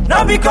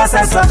 Not because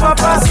I suffer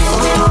past.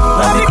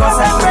 Not because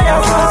I pray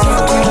and fast.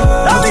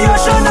 Not be your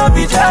show, not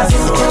be just.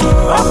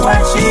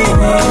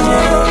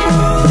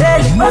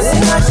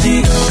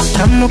 Osinachi,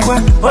 I'm no kwa.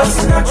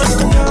 Osinachi,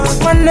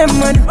 one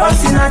man.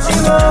 Osinachi,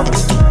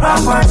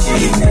 Akwachi,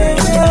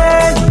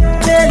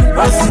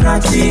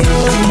 Osinachi,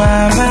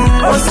 mama.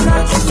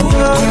 Osinachi,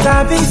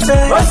 Tabife.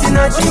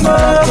 Osinachi,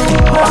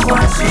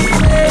 Akwachi.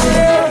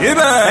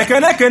 Ibe,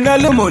 ekene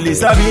lumoli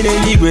sabine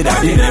ligwe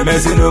dadi ne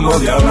mesi no mo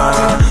gama.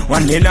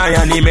 One day na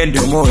ya ni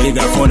mendo mo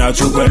iga fona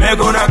chukwe me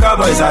go na ka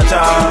boy sacha.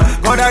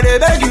 God I dey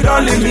beg you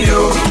don't leave me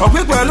oh.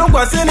 Okwe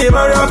lungwa sini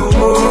mara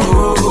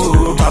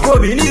bumo. Papa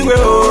bi ni we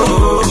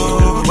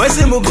oh.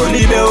 Wesi mu go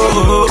libe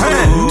oh.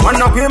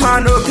 One okwe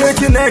man okay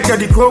tineke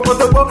di koko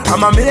tobo.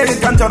 I'm a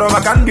American toro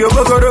makandi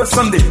ogoro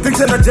Sunday.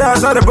 Things in the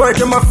jazz are the boy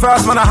come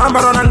fast man a hammer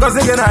on and go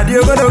sing na di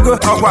ogoro.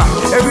 Okwa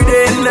every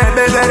day in the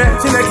bed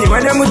chineki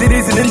when them with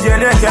this in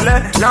Nigeria.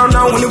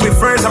 Now when we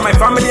friends and my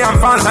family and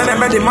fans and I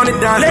made the money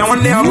dance. And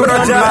one day I'm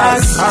gonna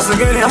jazz.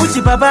 I wish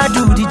you Baba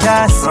do the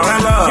jazz.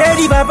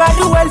 Lady Baba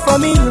do well for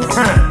me.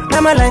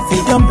 Now my life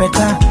is done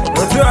better.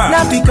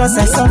 Not because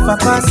I suffer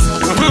fast.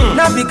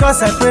 Not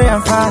because I pray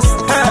and fast.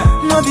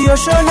 No be your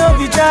show, no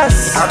be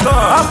jazz.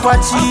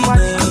 Akwachi.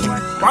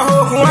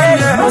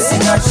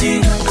 Osinachi.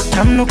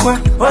 I'm no kwa.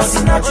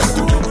 Osinachi.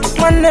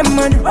 One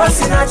man.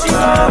 Osinachi.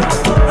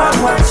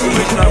 Akwachi.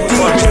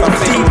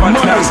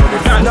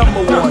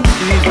 Number one.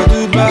 If I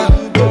do bad,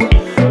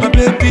 my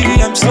baby,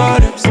 I'm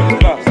sorry.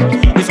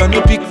 If I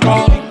no pick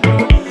call,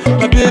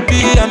 my baby,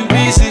 I'm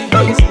busy.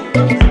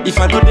 If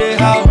I know the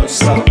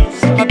house,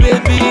 my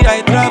baby,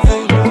 I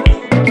travel.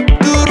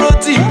 Do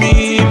roti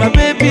me, my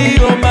baby,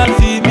 oh my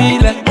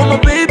female, oh my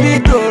baby,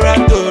 Dora,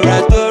 Dora,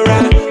 Dora.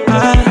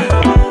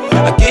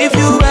 I gave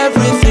you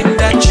everything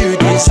that you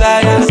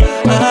desire.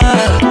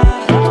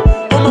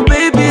 Oh my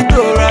baby,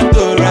 Dora,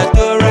 Dora,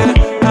 Dora.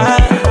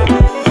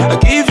 I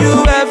give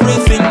you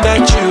everything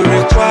that you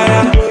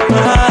require.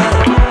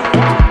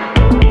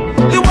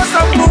 The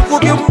WhatsApp book will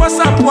be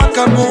WhatsApp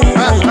wakamu.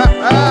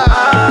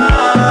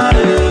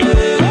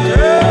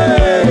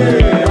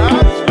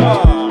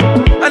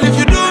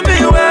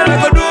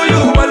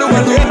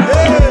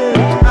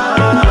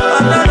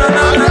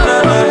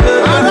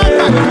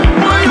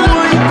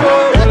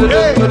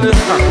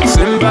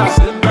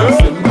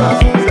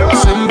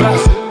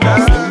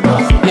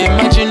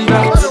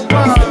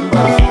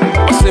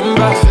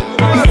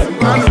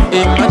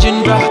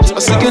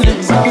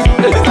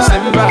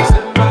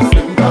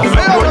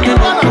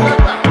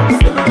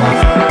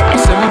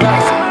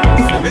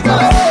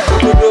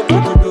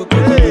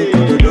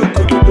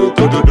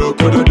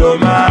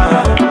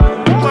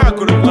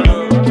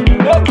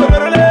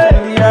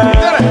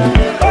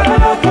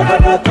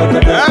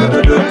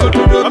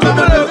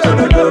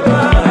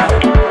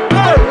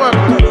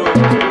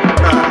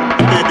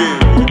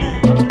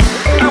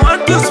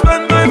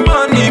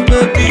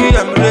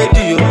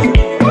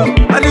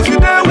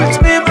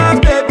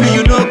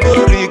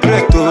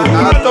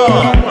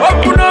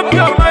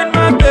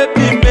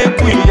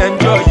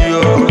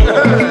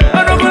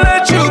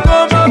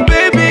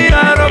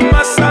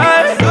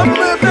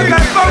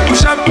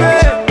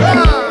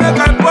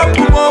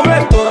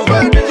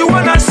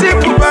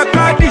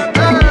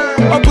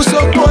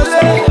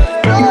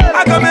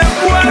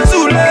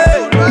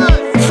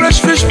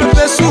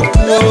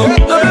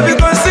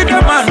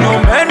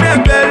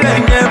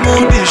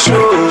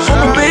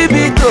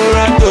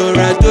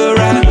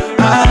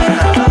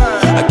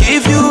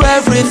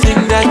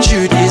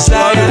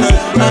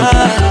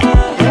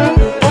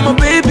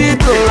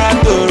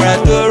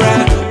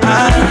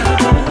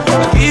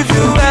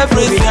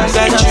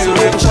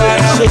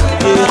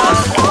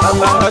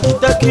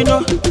 you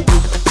know.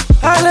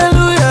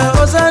 Hallelujah,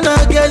 Hosanna,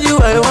 girl, you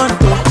I want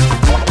to.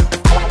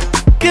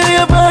 Give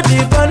your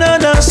body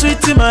banana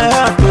sweet in my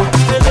heart, oh.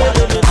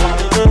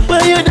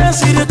 When you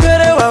dance, you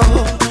get it, wow.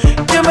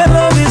 Give my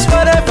love is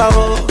forever,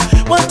 oh.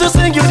 Want to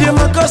sing you the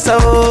Makosa,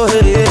 oh,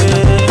 yeah.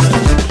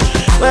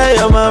 Where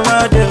your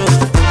mama do?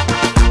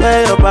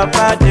 Where your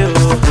papa do?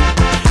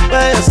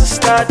 Where your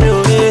sister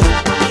do?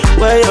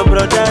 Where your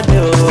brother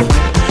do?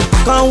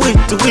 Come with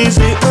the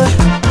Weezy,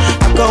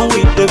 come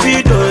with the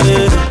video,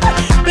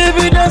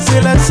 baby dance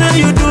it like say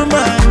you do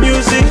my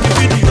music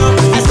video.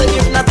 I say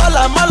if not all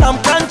I'm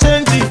can't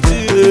change it,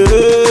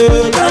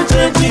 can't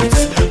change it.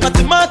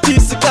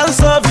 Mathematics can't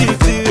solve it,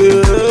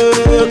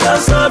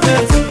 can't solve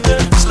it.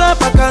 Snap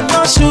I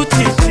cannot shoot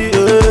it,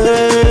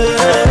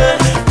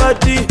 but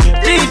the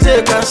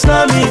DJ can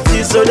snap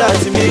it so that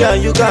me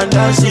and you can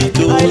dance it.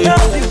 I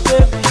love you,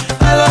 baby.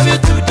 I love you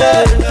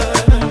today.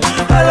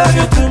 I love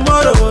you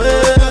tomorrow.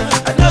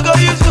 I don't go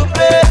use you,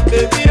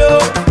 baby,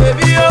 oh,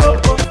 baby, oh.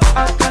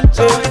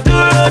 So we do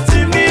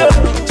nothing, me, oh.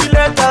 Tu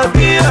let ta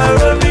vie à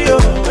Romeo.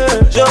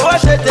 Je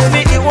watch it,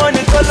 me, you want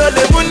it, color,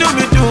 the moon,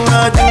 me do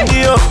nothing,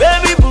 oh.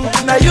 Baby, boo,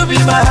 now you be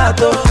my heart,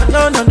 oh.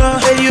 No, no, no,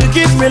 hey, you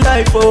give me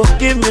life, oh.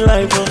 Give me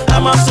life, oh. I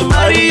must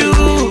marry you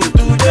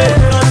today,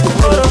 not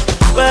tomorrow.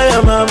 Where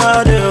your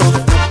mama, do?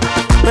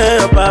 Where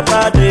your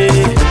papa, do?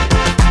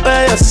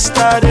 Where your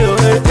sister, do?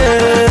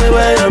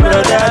 Where your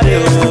brother, do?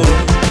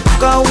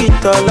 Come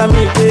with all of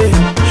me,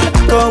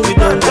 come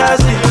with all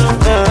Gazi.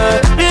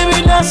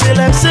 Baby, dance it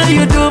like say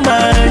you do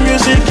my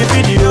music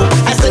video.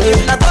 I say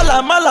if not all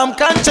I'm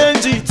can't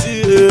change it,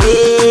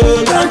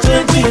 can't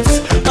change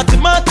it.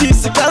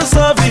 Mathematics can't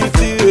solve it,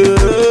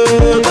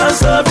 can't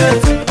solve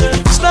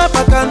it. Snap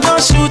I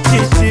cannot shoot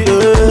it,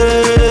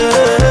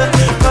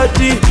 but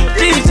the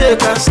DJ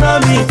can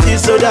snap it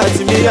so that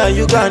me and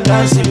you can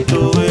dance it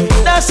away.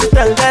 Dance it,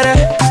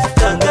 tangere,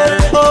 tangere,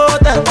 oh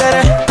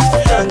tangere,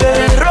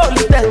 tangere, roll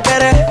it,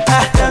 tangere,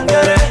 ah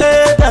tangere,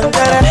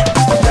 tangere,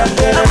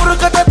 tangere,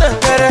 amurukata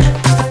tangere,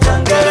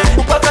 tangere,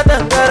 upaka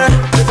tangere,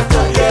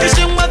 tangere,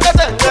 ishimaka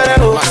tangere,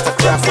 oh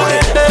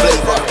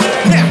flavor.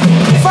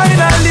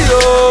 Finally,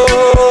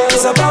 oh,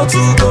 it's about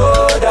to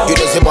go down. You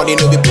know the money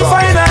no be problem.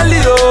 Finally,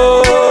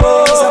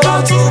 oh, it's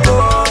about to go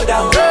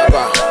down.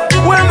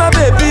 Where my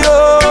baby,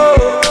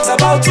 oh, it's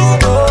about to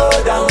go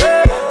down.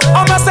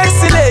 All my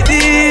sexy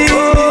ladies,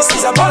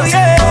 it's about to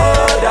go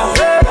down.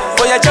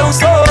 For your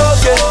Jones,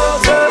 okay.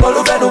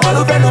 Walubenu,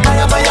 walubenu,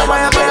 maya, maya,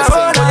 maya, maya.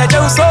 For your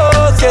Jones,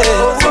 okay.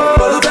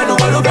 Walubenu,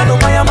 walubenu,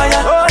 maya, maya.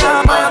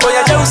 For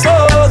your Jones,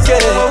 okay.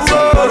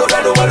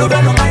 Walubenu,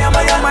 walubenu, maya,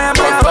 maya, maya,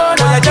 maya.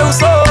 For your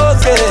Jones,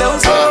 okay.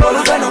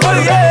 Walubenu,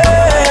 walubenu.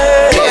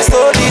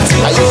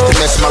 I used to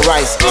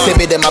mesmerize. Say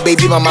me that my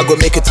baby mama go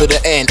make it to the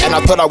end. And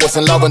I thought I was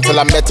in love until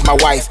I met my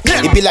wife.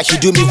 It be like she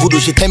do me voodoo.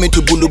 She tell me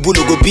to bulu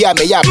bulu. Go be a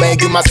me ya bang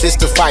you my 6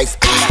 to 5.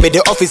 Made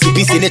the office be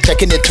busy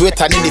checking the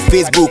Twitter and in the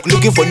Facebook.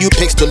 Looking for new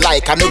pics to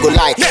like. I no go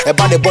lie.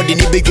 About the body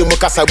ni big you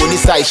mukasa when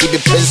side. She be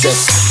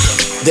princess.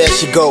 There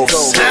she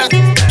goes.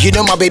 You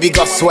know my baby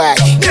got swag.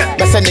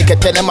 That's a nigga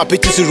tell my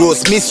pictures to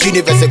rose. Miss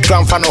Universe a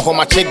grand fan of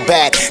my check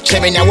bag. Check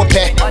me now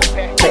pay.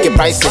 Check your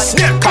prices.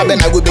 Cabin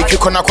I will make you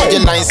connect with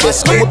your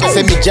licenses. I will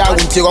say me jaw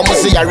until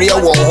almost say a real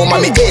one. Home my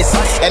ace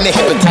and the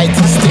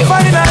hepatitis still.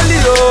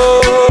 Finally,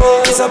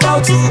 oh, it's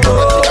about to go.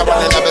 I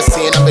wanna never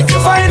see it.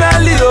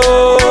 Finally,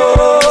 oh,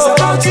 it's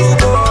about to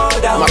go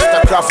down.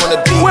 Mastercraft on the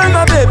beat. Where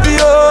my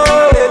baby, oh,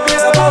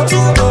 it's about to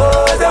go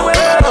down.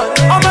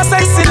 All my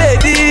sexy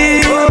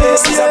ladies,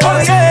 it's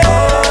about to go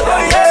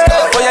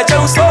down. For your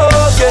Jones,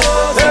 okay.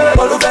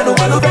 Walubenu,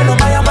 walubenu,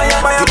 maya, maya,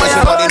 maya,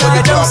 maya. For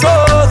your Jones,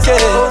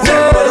 okay.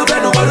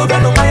 Walubenu,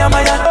 walubenu, maya,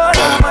 maya.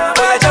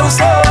 For your Jones,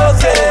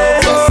 okay.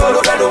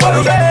 Walubenu,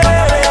 walubenu,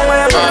 maya, maya,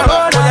 maya.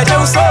 For your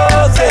Jones,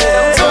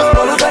 okay.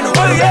 Walubenu,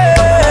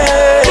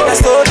 walubenu.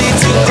 Let's go deep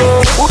to go.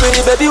 Who be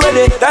the baby where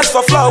they dance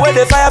for floor, where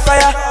they fire,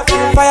 fire,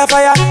 fire,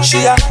 fire.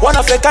 She a one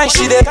of a kind,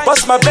 she dey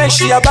bust my brain,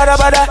 she a bada,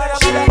 bada,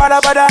 bada,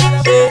 bada.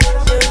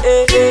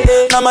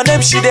 Now my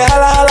name she dey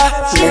hala, hala,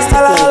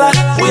 hala, hala.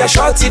 We are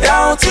shorty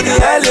down to the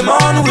early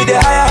morning with the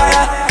higher,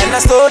 higher. And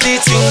that's how the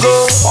thing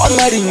go, on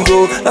my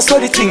ringo, that's how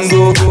the thing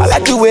go. I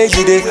like the way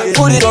you dey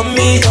put it on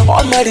me,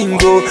 on my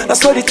ringo,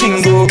 that's how the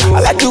thing go. I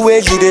like the way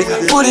you dey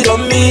put it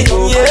on me,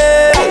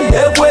 yeah.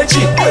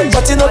 Ekweji,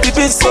 but you know the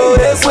beat so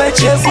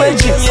ekweji,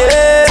 ekweji,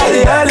 yeah.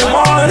 The early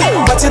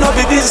morning, but you know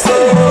the beat so.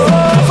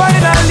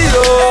 Finally,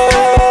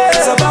 oh,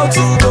 it's about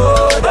to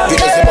go down. You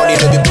know the money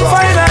no be problem.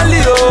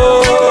 Finally,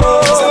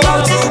 oh, it's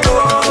about to go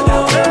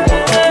down.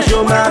 Je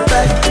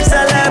m'appelle,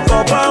 c'est le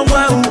papa,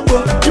 moi ou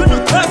quoi. You know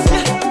what?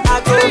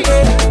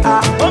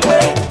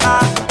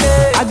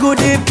 I go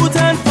dey put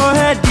hand for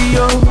head,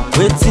 yo.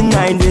 Waiting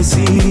I dey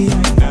see.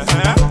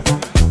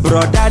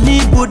 Brother,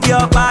 need put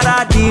your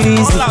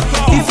paradise.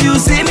 If you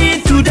see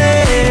me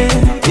today,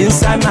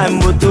 inside my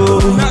moto,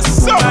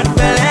 bad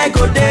fella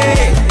go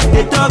day.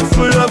 They talk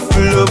full of.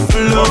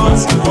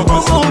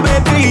 Oh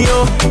baby,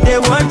 yo, they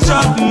want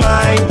chop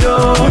my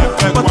dough,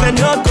 but they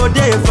no go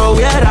there for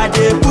where I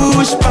dey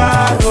push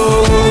back.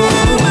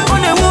 Oh,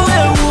 on a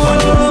woman,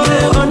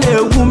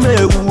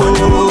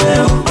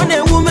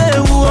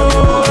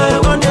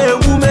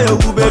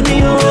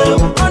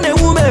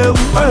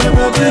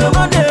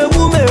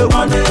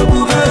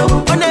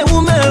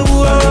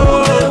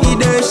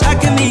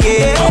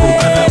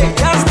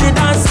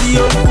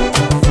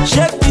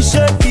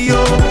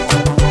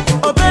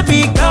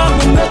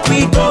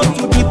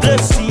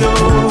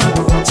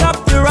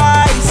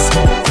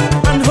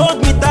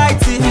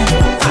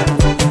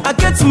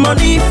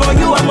 money for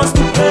you, I must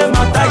pay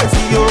my tithe,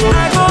 yo.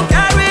 I go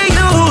carry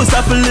you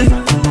softly,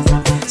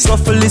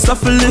 softly,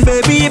 softly,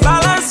 baby,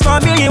 balance for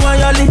me,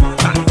 wayali,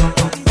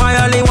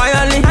 wayali,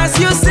 wayali. As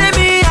you see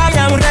me, I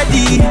am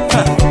ready,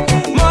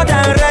 more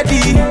than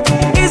ready.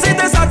 Is it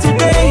a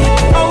Saturday?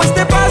 Or is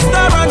the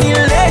pastor running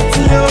late,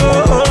 yo?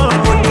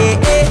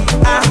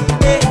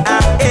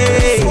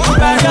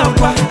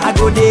 I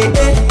go there,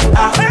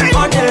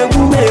 on the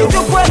woman, you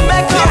put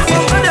make up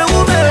on the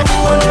woman,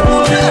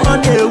 on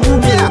the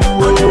woman,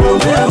 on the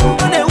woman,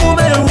 on the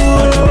woman, on the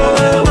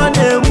woman,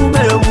 on the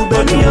woman,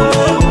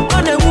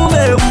 on the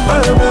woman,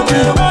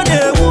 on the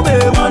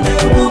woman, on the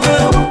woman,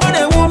 on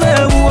the woman, on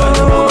the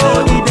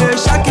woman, they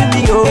shaking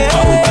me, yo.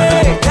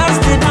 That's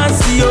the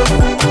dance, yo.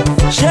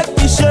 Shake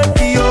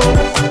me, yo.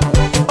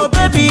 Oh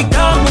baby,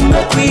 come and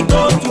make me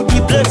go to the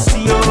place,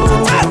 yo.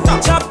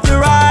 Chop the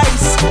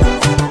rice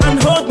and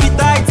hold me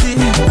tight.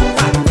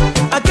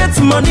 I get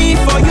money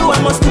for you, I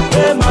must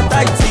pay my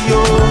tithe, yo.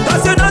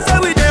 Cause you know say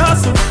we dey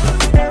hustle,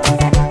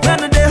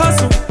 when they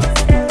hustle.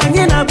 And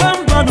you na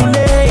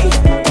bambadule,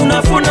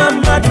 unafuna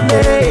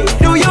mbadule.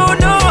 Do you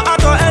know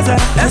Ato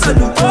Eze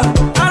Duko,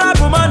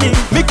 Arabu money,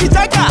 Mickey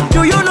Taka?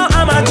 Do you know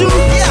Amaju?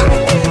 Yeah.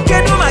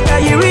 Kedu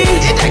Makayiri?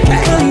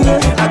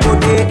 I go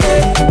there,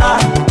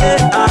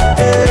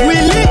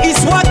 Willie is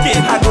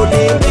working. I go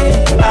there,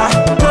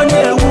 on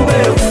the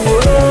woman,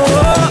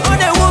 on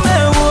the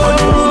woman,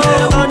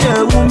 on the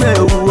woman,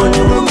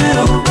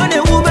 on the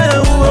woman,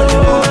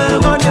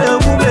 on the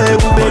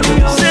woman.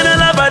 See the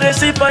love I dey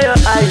see for your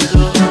eyes, oh.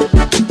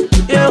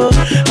 Yo,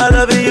 I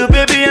love you,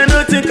 baby, I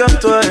don't think I'm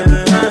twice.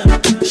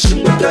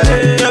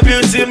 Your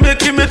beauty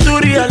making me to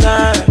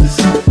realize,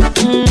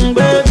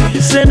 baby,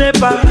 say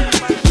never,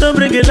 don't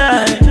bring it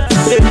lies.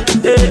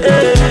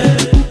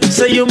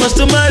 Say you must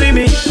marry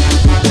me,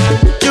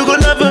 you go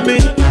love me,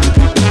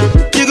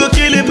 you go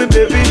kill me,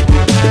 baby,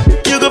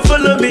 you go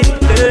follow me.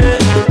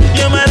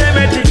 You're my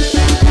remedy,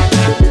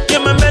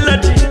 you're my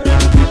melody,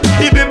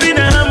 you baby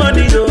na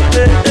harmony, yo.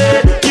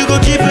 You go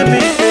give me,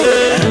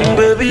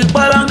 baby,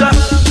 Palanga.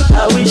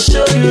 I will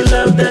show you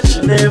love that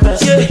you never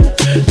see.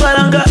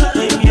 Palanga,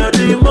 and you're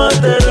the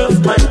mother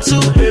of my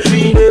two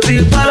baby,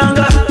 baby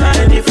Palanga.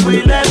 And if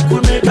we like,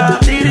 we make a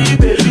titty,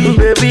 baby,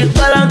 baby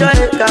Palanga.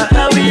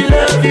 I will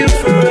love you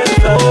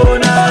forever. Oh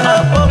na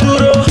na,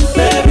 duro,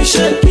 baby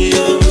shake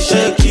it,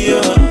 shake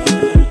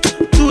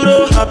it,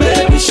 duro,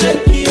 baby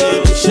shake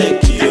it,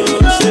 shake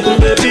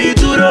it, baby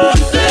duro,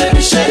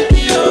 baby shake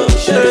it,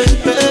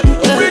 shake it.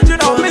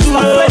 Original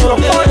Mr. Flavor,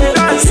 party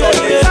dance,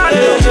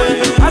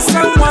 I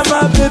said,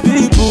 mama,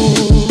 baby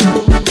boo,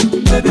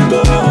 baby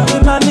boo.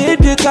 I need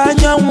the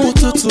kanya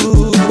mututu,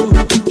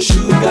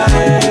 sugar.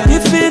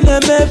 If you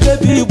let me,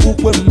 baby boo,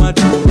 when my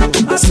do,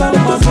 I said,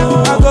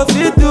 mama, I go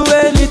fit do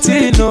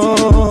anything, no,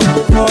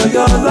 for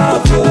your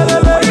love.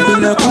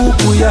 Na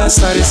kuku ya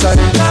sari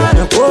sari,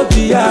 na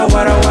kobi ya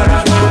wara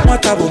wara.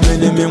 Matabu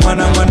mene me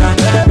wana wana,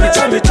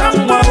 mita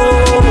mwa oh.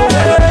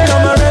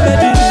 You're my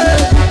remedy,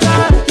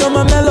 you're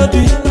my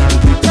melody,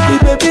 the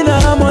baby na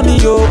harmony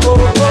yo.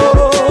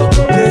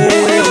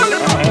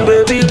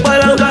 Baby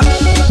Palanga,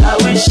 I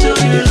will show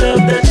you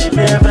love that you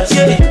never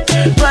see.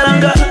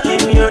 Palanga,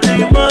 you're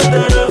the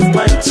mother of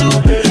my two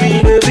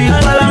baby, baby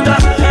Palanga.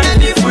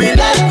 And if we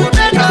like, we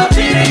make a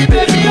titty,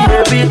 baby,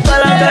 baby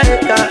Palanga.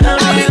 I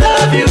will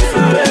love you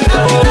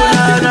forever.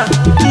 Oh na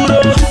duro,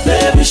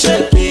 baby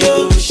shake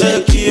it,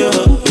 shake it,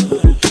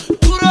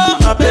 duro,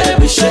 my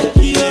baby shake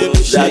it,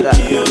 shake it,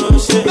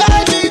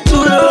 baby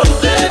duro,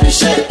 baby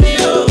shake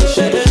it,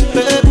 shake it,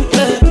 baby,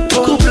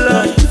 cool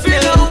blood,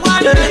 feel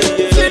one day,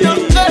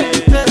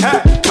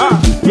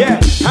 yeah,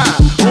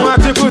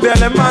 want to put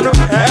the mano,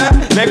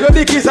 nego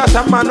di kisa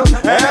samano,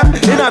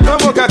 ina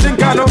tomo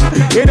katinkano,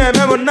 ina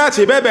memo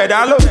nachi bebe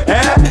dalo,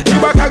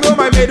 ibaka go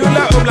my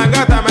medulla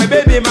oblongata, my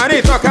baby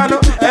mani tokano,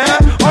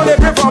 all they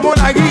pray for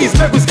monagi is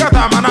make us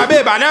scatter, mana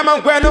beba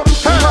neman kweno,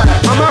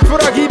 I'm a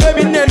furaki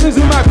baby ne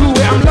luzumaku,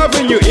 I'm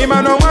loving you,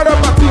 imano wado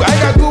patu, I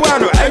got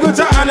guano, I go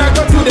to and I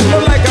go to the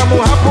flow like I'm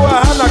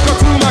hapua, and I got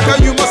to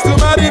maka, you must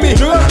marry me,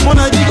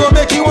 monagi go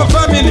make you a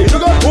family,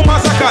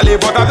 umasakale,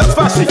 but that's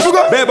fashion,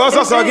 babe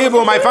also give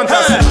you my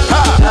fantasy.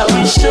 I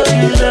will show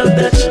you love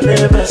that you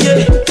never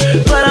see.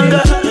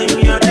 Palanga,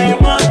 you're the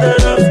mother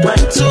of my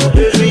two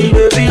baby,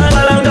 baby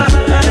Palanga.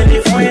 And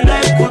if we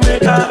like, we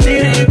make a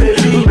titty,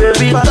 baby,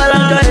 baby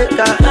Palanga.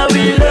 I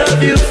will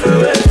love you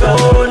forever.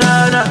 Oh na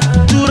na,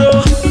 duro.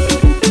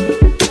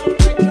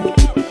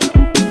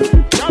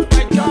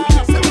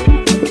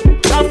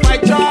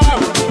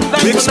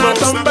 Mix my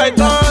tongue by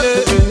tongue.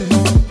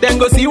 Then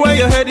go see where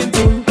you're heading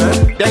to.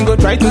 Then go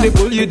try to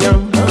pull you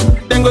down.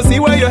 Then go see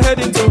where you're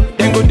heading to.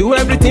 Then go do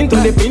everything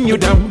to pin you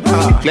down.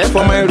 Clear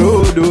for my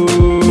road,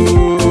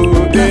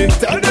 oh.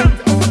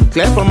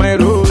 Clear for my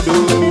road,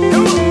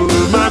 oh.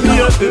 Mami,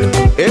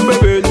 hey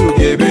baby, you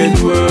give me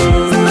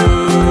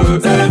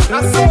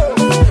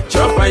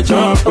chop my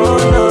chop, oh.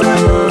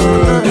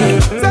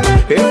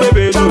 Hey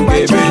baby, you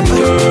give me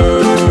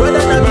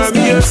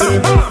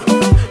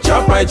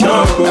chop my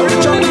chop, oh.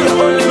 Don't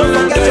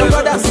forget your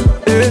brothers.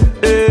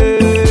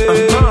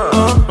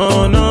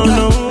 Oh no.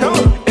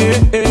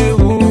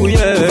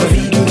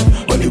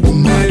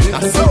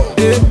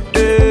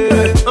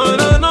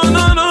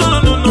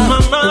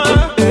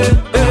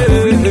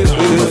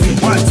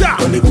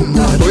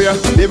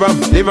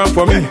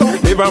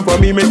 Live on for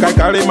me, make I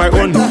carry my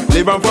own.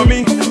 Live on for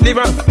me, live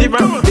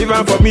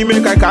on for me,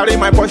 make I carry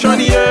my portion.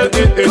 Yeah,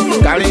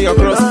 carry your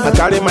cross, I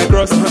carry my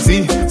cross.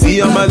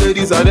 See all my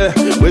ladies are there,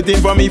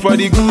 waiting for me for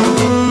the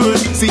good.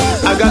 See,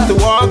 I got to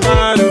walk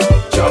hard,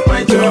 chop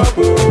my chop,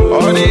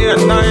 all day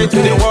and night,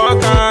 we dey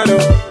walk hard,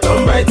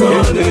 turn by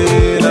turn, we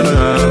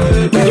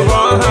dey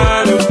walk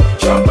hard,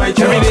 chop my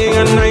chop, every day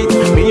and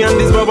night. Me and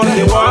this bubble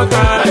they walk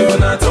hard, I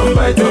wanna turn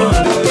by turn.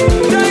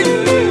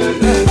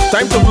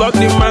 Time to block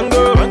the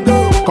mango,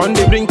 con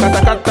they bring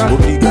kata kata.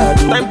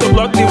 Time to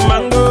block the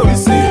mango,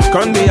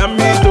 con they am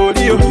me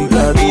tori.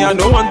 Me I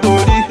no want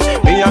tori,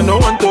 me I no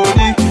want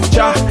tori.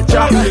 Cha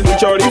cha,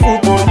 it's your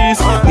rifu police,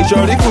 it's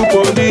your rifu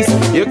police.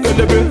 You could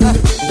have been.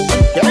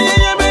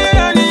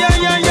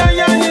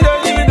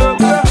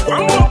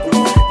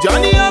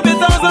 Johnny have a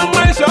thousand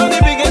miles, show the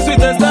biggest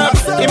sweetest stuff.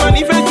 Even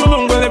if it's too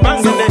long, well,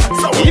 bang in it.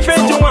 If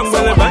it's too long,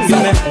 well, bang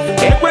in it.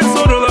 It went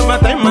so long,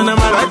 but I'm a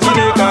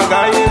marachine,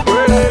 gaga.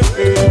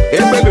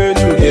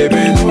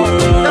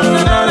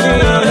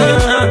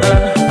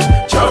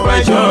 Chop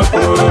by chop,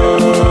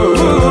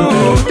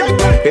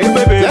 hey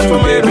baby, that's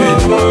what my baby.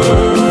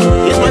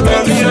 It's my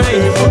time to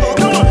shine.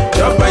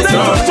 Chop by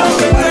chop,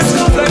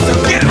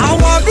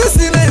 our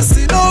business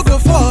no go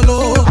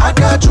follow. I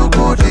got you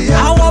good,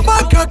 yeah. Our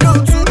bank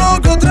account no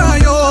go dry,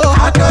 yo.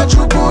 I got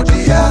you good,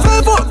 yeah.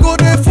 Favor go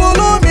they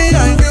follow me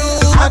and you.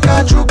 I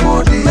got you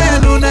good, yeah.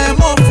 Men on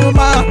them off for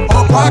my.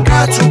 Oh, I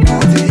got you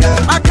good,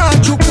 yeah. I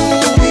got you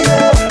good,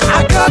 yeah.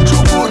 I got you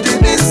good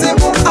in this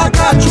simple. I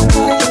got you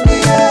good,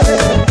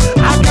 yeah.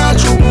 I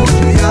got you good,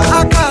 yeah.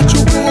 I got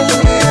you good,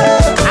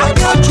 yeah. I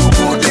got you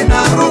good in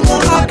a room.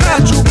 I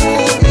got you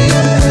good,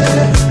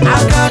 yeah. I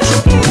got you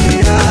good,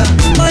 yeah.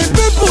 My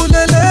people,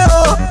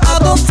 I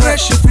don't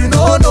fresh if you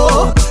don't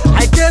know.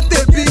 I get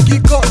the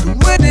biggie cut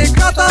when they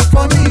cut out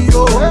for me,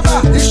 yo.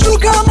 The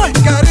sugar my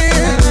carry,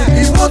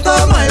 the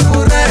water my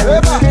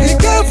bread. He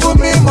gave for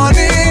me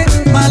money,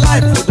 my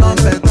life would done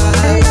better.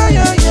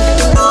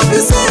 Don't be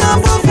saying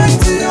I'm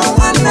perfect, yo.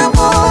 One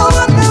more.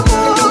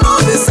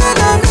 Don't be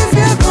saying I'm if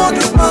you're God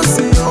with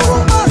mercy, yo.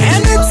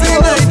 Anything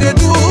I they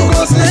do,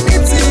 cause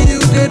anything you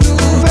they do.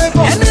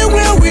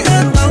 Anywhere we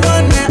enter,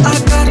 one day I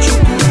got you.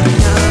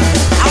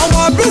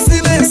 Our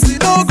business,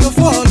 no go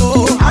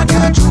follow. I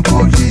got you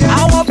good, yeah.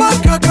 Our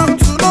bank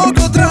account no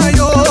go dry,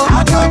 yo.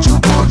 I got you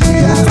good,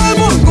 yeah.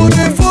 Favor go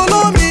they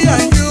follow me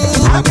and you.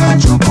 I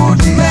got you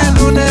good, yeah. Men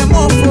on them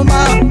off for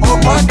my. Oh,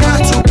 I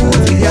got you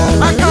good,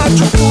 yeah. I got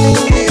you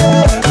good,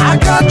 yeah. I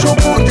got you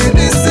good in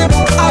this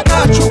simple. I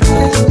got you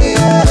good,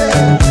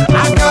 yeah.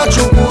 I got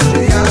you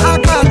good, yeah. I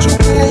got you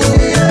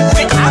good, yeah.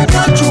 I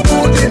got you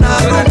good in a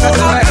room.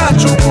 I got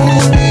you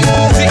good,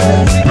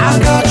 yeah. I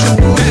got you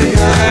good,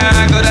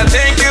 yeah. I gotta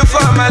thank you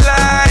for my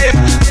life.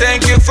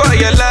 Thank you for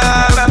your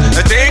love.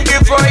 Thank you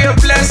for your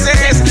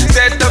blessings.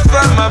 Set up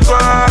from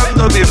above.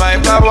 No be my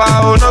power,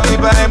 oh, no be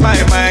by my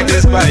mind,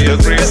 it's by your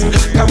grace.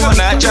 Come on,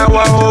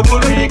 Achawa, oh,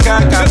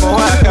 Burika, come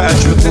on, I got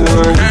you.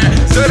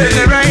 So there's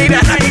a rider,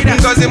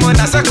 cause him on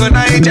a second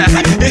night.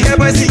 You hear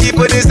my see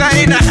for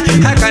designer.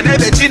 I can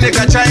never chin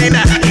ka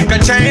China.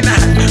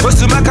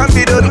 Osuma can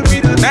be done.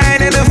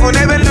 Nine and the phone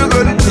never look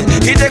good.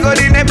 He take on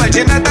the neighbor,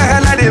 Jenata,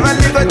 Hala, the one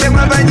they got them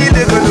up and you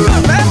go.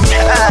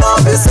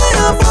 Don't be saying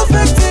I'm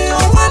perfect, yo.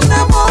 One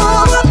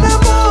more.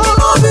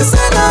 Don't be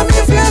saying I'm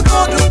if you're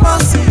God to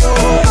pass you.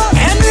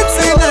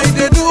 Anything I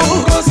they do,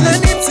 cause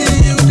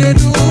anything you they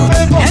do.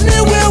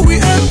 Anywhere we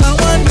enter,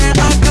 one day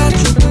I got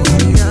you.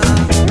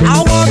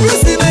 Our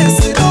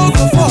business, no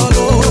go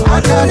follow. I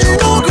got you,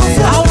 no go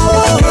follow.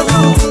 Our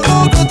account, no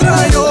go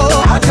try, yo.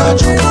 I got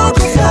you, no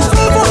go follow.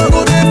 Favor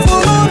go they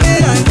follow me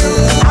and you.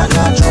 I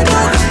got you, no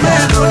go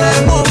follow.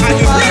 Them off for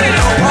my.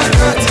 I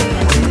got you.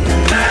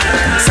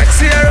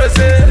 Sexy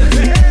Rose,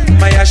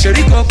 my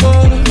Asheri Coco.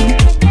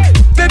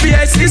 Baby,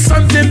 I see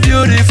something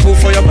beautiful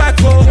for your back,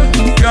 oh.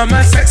 You're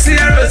my sexy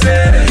Rose,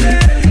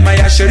 my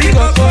Asheri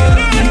Coco.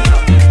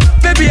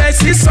 Baby, I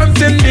see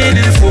something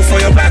meaningful for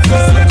your back,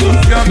 oh.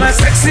 You're my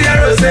sexy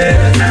Rose,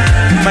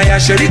 my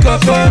Asheri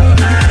Coco.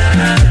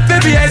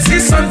 Baby, I see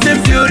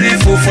something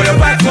beautiful for your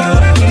back, oh.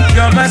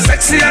 You're my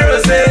sexy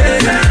Rose,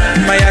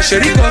 my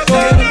Asheri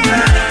Coco.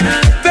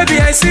 Baby,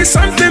 I see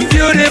something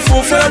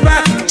beautiful for your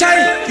back.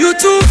 Child, you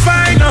too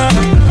fine, oh.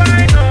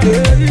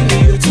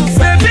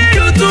 Baby,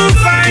 you too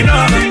fine,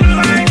 oh.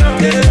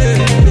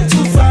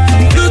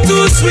 You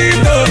too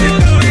sweet, oh.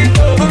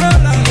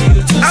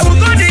 I will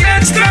go the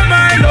extra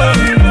mile, oh.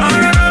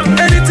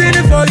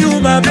 Anything for you,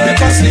 my baby.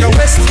 Cause your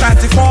waist is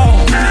 34,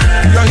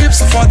 your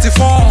hips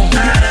 44,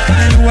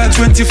 and you are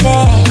 24.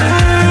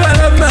 I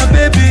love my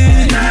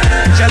baby.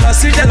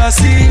 Jealousy.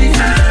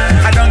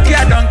 I don't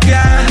care.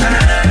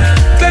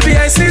 Baby,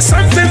 I see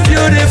something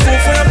beautiful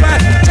for your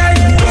back.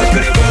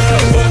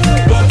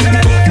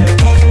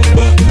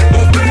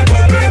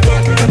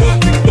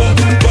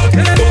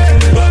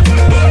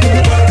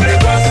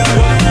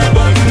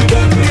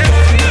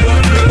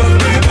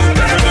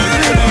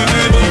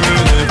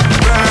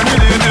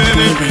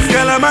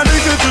 Girl, I'm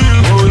addicted to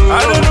you.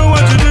 I don't know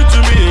what you did to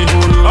me.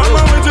 On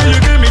my way till you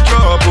give me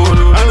trouble.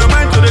 And the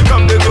mind to the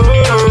come, they go.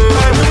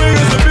 I'm the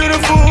biggest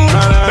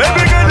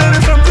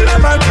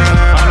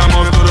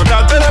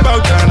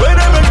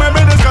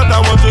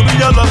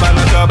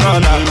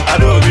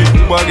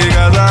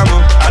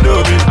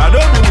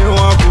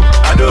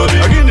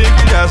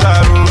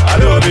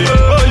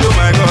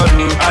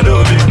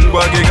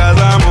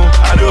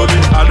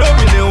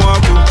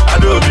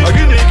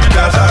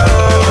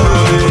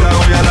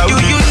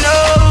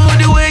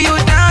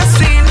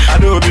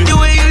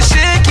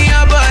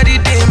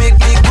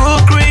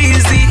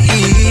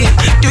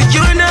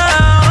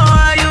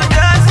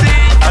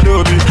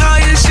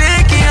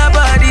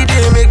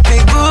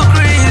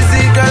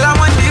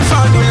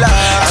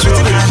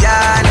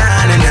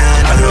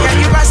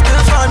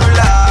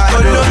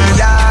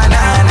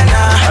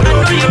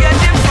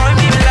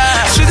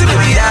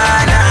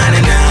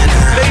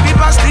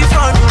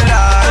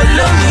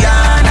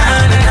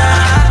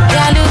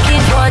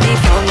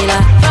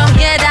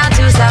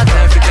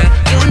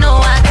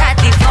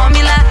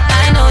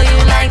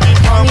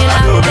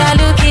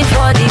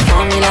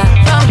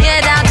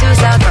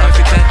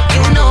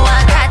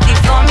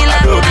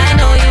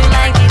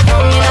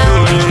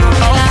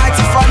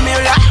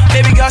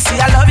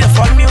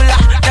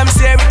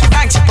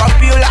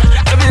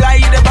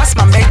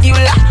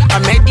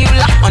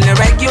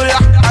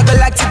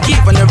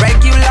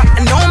cellular. I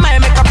know my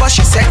makeup, but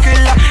she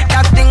secular.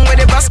 That thing with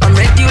the bust, my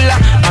medulla,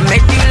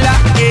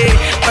 yeah.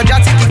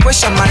 Quadratic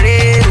equation, my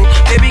rero.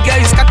 Baby girl,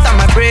 you scatter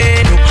my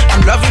brain.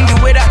 I'm loving the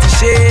way that you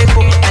shake,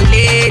 my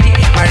lady,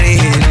 my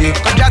lady.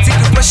 Quadratic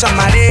equation,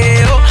 my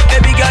rero.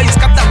 Baby girl, you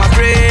scatter my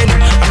brain.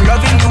 I'm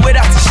loving the way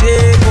that you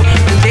shake, my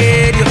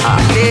lady, my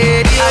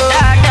lady.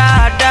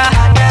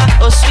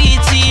 Oh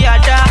sweetie,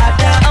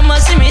 I'ma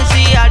see me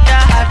see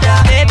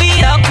baby,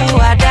 you're cool,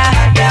 what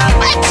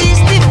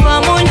is the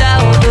formula?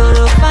 Do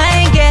the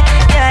fine get,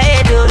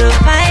 yeah, do the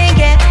fine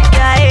get,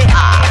 yeah.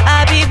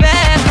 I'll be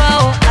back,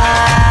 oh,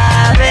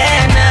 I'll be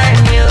on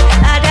you.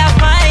 I'll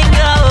find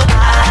you,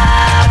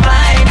 I'll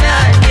find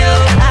on you.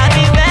 I'll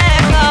be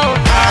back, oh,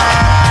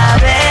 I'll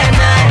be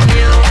on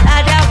you.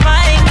 I'll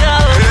find you,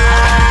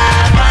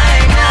 I'll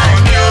find on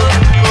you.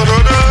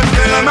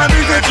 I'm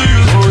addicted to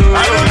you. I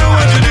don't know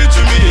what you did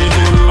to me.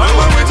 I'm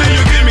waiting,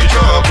 you give me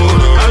trouble.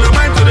 I don't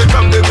mind till they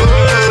come, they go.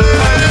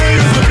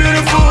 You're so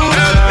beautiful.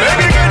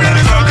 Baby girl, there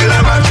is something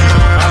about you.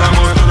 And I'm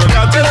also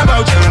talking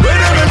about you.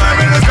 Whenever my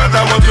business cut,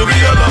 I want to be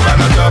your lover,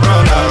 not your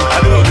brother. I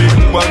don't be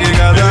walking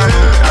out.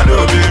 I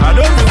don't be.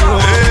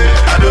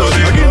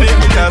 Give me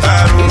that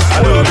arrow.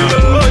 I don't be.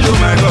 Oh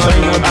my God.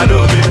 I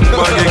don't be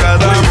walking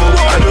out. I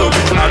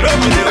don't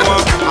be the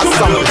one.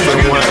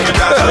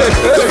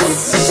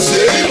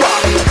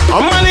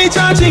 I'm only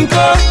charging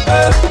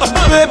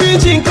baby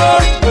chinko.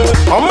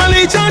 I'm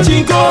only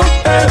charging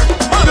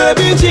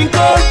baby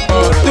chinko.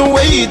 The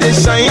way they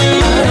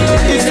shine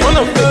is one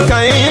of the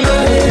kind.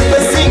 A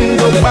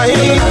single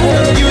bite,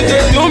 you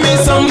they do me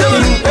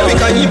something. Baby,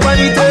 can you buy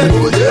it? Oh,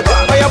 you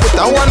put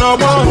that one on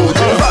one.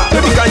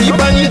 Baby, can you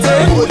buy it? Oh,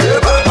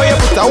 you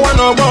put that one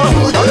on one.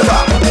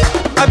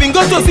 I've been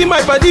going to see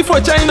my buddy for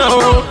China.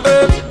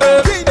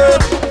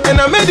 And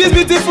I met this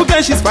beautiful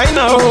girl, she's fine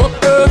now.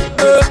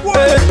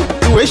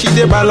 The way she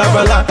dey bala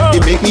bala,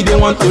 it make me dey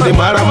want to dey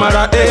mara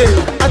mara.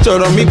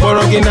 Achoro mi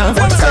porogina,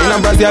 Saina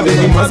Brazia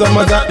baby maza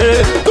maza.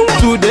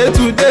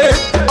 Today,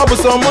 abu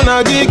someone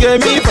a gige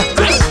mi fa.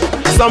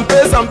 Sampe,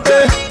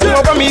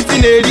 tiwa mi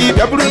tineri,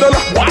 biabulu dola.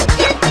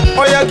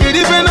 Oya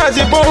kiri bena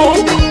jibo,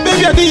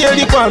 baby a di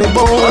yeri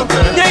kwaribo.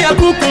 Ya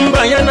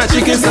kukumba ya na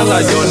chicken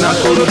salad yo na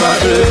koroba.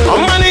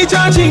 Omani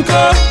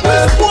chinko,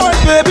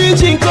 baby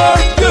chinko.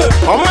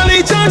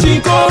 Omani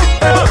chinko,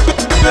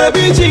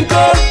 baby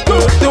chinko.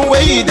 The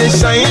way they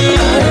shine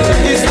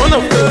is one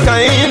of the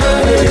kind.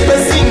 The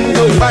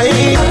single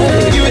bite,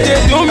 you they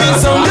do me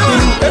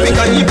something. Baby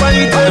can you buy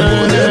it?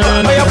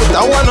 Oya put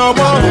that one on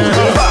one.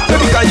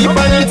 Baby can you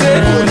buy it?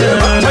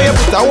 Oya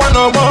put that one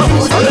on one.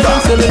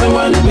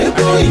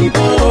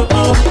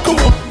 Come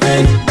on,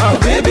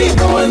 baby,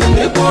 go and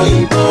make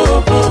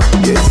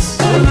yes.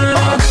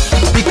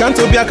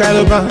 Picanto bia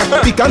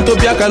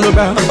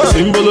kaloba,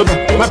 simboloba.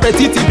 Ma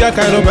petite bia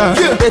kaloba,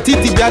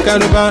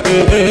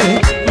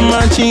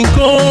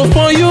 Machinko,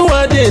 for you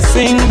I they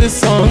sing the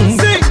song.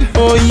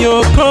 Oh,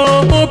 your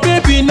call, oh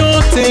baby,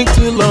 no take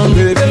too long.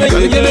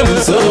 Baby,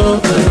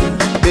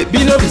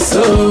 no be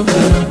so.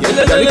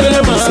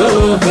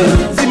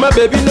 See my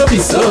baby, no be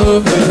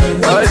so.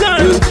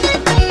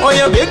 Oh,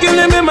 yeah, baby,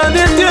 let me man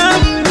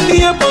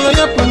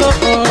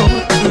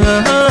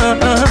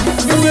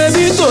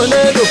baby,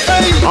 Toledo.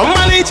 I'm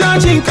only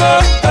charging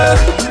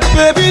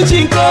baby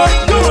chinko.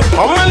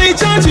 I'm only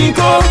charging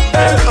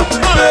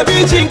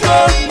baby chinko.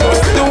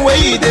 The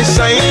way they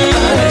shine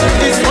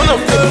is one of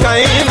the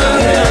kind.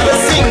 The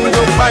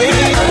single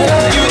bite,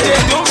 you they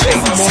don't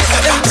change.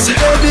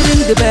 Baby,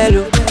 ring the bell.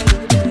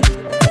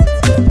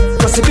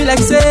 Cause it be like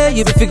say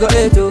you be figure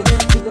eight.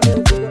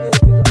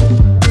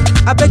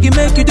 I beg you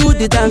make you do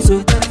the dance.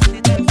 You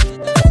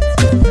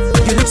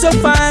look so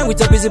fine with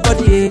your busy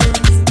body.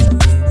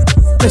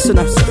 Listen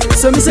up.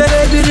 So me say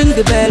baby ring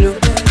the bell.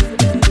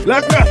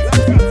 Like that.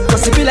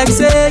 Cause it be like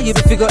say you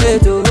be figure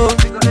eight.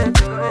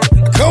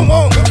 Come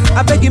on.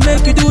 I beg you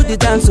make you do the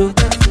dance.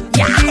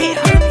 Yeah.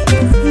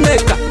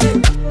 Nigga,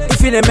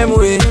 if in a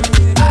memory.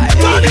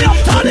 Turn it up.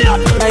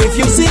 Now if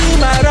you see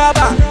my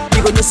rubber,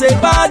 you gonna say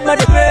bad man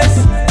the place.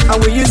 And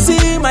when you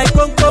see my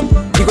cum,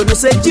 you gonna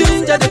say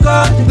ginger the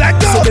car.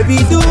 So baby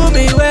do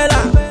me well,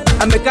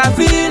 I make her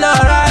feel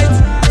alright.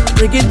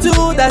 Bring it to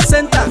the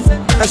center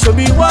and show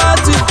me what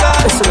you got.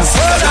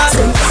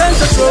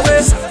 Center throw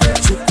it,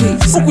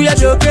 Ukuya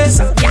joke,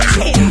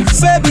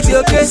 baby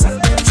joke.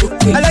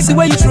 I like the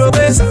way you throw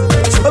it.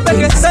 Oh,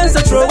 baby, sense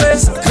of throw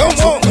it. Come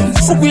on,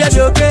 Ukuya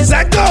joke, baby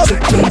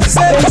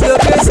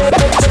joke.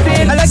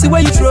 I like the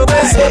way you throw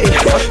it.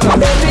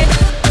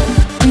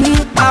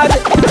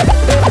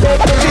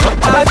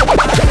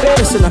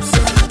 Listen up,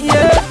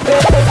 yeah.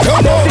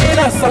 Come on, baby,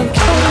 that's funky.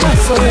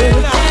 Baby,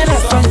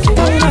 that's funky.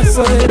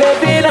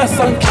 Baby, that's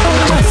funky.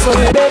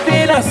 Baby,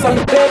 that's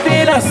funky. Baby,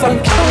 that's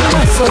funky.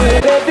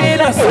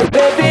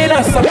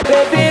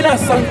 Baby,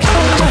 that's funky.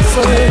 Baby,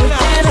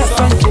 that's funky. Baby, that's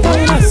funky.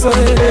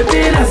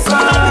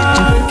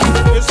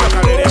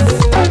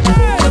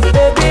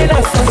 Baby, that's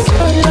funky.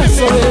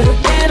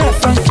 Baby, that's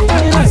funky.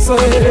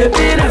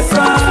 Baby, that's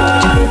funky.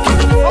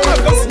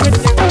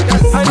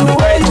 And the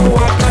way you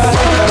walk,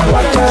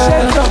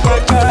 shake your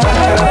back.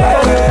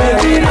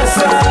 Baby, that's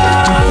funky.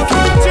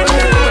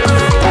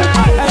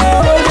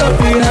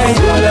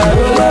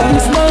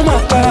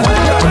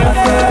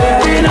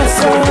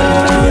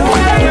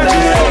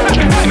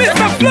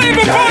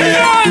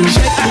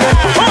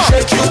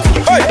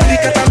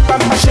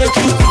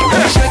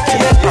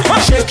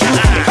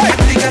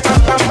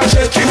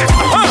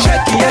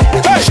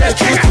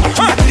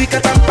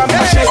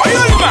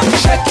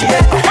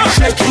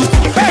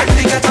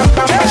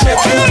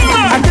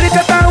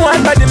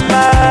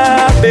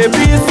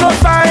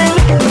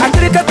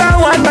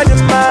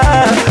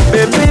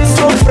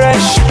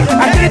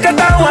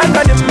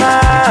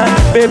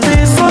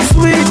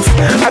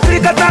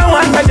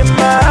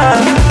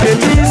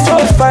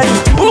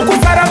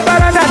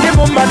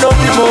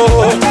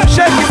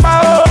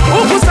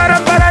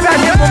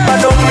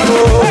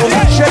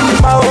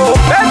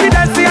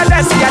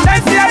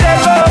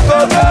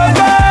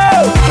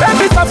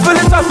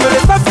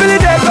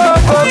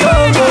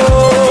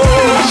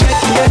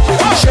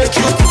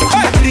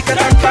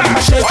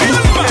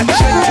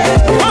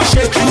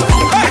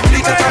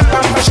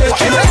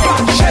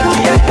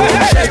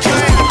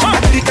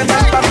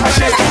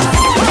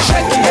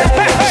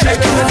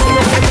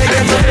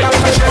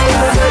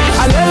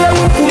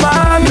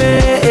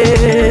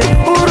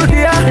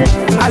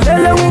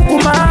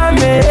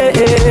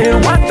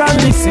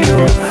 you.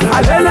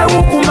 Alele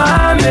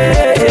wukumame,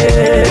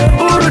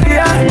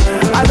 urudia.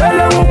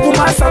 Alele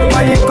wukuma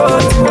samba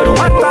yikoti, but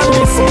what I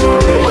miss you.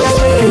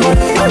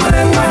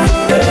 Amarepa,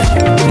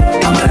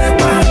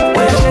 amarepa,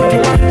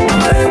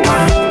 amarepa,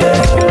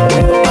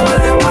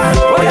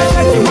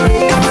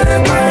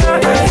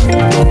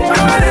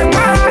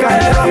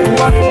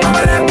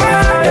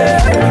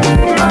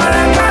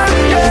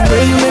 the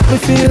way you make me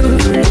feel,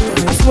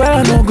 I swear I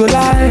no go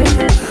lie.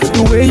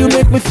 The way you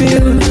make me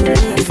feel,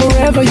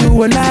 forever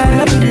you and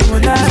I.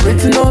 It's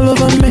written all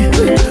over me,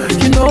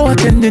 you know I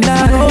can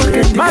deny.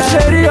 My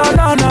shady, oh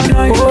no, no,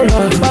 no, oh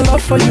Lord, my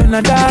love for you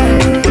not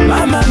die.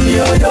 Mama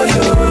mia, yo, yo,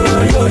 yo,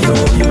 yo, yo.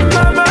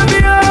 Mama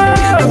mia,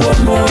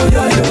 one more,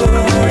 yo, yo,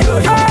 yo,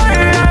 yo. I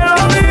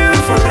love you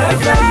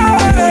forever, you,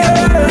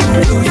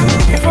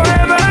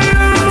 forever you.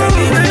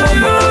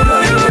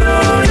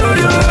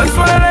 That's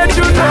why I let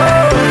you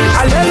know.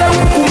 Alele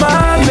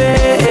wukumame,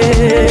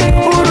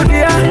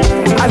 urudia.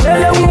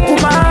 Alele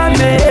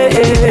wukumame,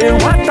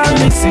 what I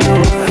miss you.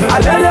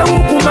 Alele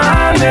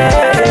wukumame,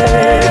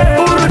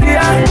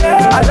 urudia.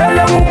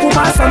 Alele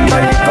wukuma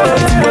somebody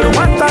called you, but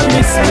what I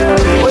miss you.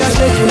 Oh yeah,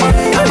 shake you up,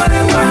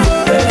 amarepa,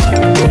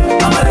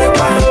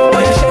 amarepa. Oh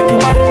yeah, shake you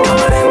up,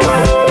 amarepa,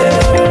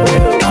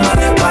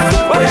 amarepa.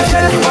 Oh yeah,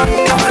 shake you up,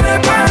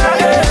 amarepa,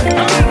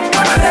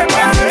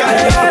 amarepa.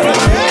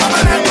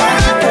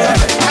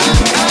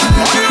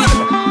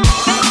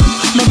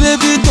 My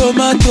baby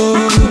tomato,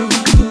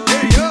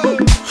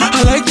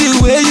 I like the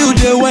way you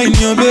dey wine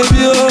your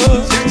baby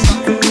oh.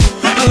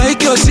 I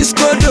like your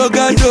Cisco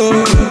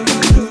Dogado.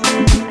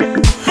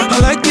 I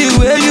like the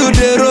way you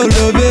dey roll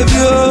oh baby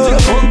oh.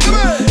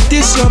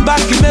 This your back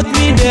you make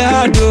me dey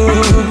hard oh.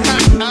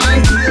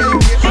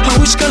 I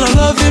wish kind of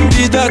loving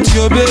be that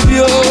your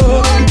baby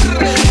oh.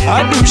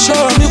 I do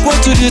show me equal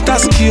to the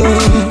task yo.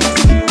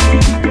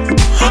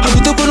 I be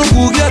to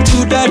get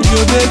to that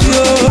your baby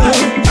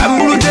oh.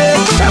 Tambulde,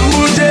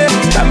 tambulde,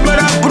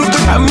 tambara buruku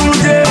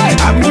tambulde,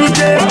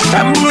 tambulde,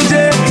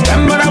 tambulde,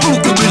 tambara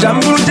buruku tu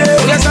tambulde.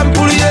 Oya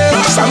sampuliye,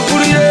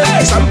 sampuliye,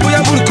 sampuya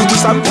buruku tu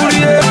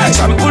sampuliye,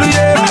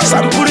 sampuliye,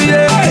 sampuliye,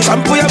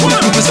 sampuya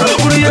buruku tu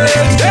sampuliye.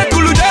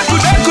 Dekulu, dekulu,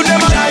 dekulu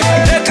dema,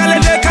 dekale,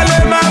 dekale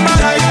mama.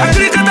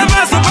 Agrika ta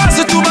basu,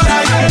 basu tuma.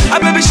 A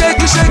baby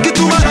shake, shake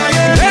tuma.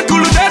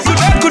 Dekulu, dekulu,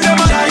 dekulu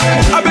dema.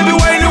 A baby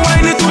whine,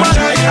 whine tuma.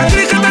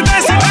 Agrika ta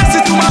dance,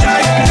 dance tuma.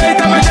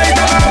 Jaita mama.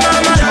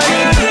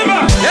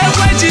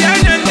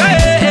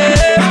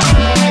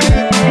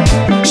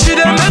 She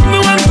dey make me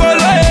want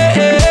colo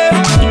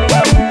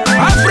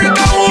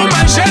African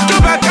woman shake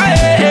your back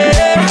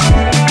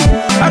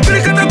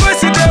African the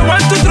boys they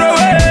want to throw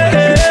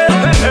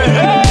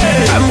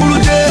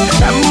Tambulude,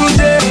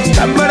 tambulude,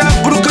 tambara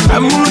buruku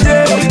tambulude,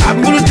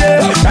 tambulude,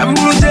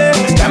 tambulude,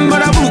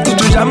 tambara buruku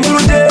tu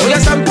tambulude. Oya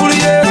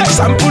sampuliye,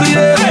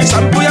 sampuliye,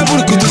 sampuya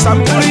buruku tu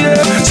sampuliye,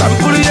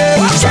 sampuliye,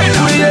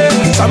 sampuliye,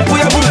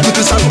 sampuya buruku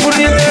tu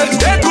sampuliye.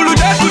 Dekulu,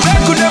 dekulu,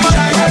 dekulu dema,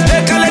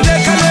 dekale,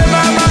 dekale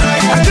mama.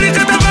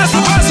 Agrika ta basu,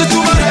 basu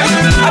tuma.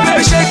 A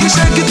baby shake,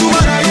 shake tuma.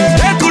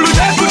 Dekulu,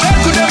 dekulu,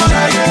 dekulu dema.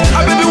 A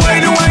baby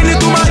whine, whine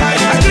tuma.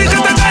 Agrika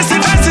ta dance,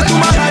 dance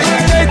tuma.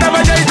 Jaita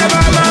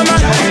mama.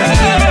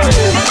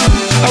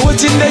 I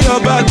wait in your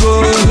bag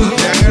oh.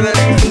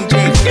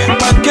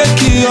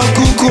 Pancake or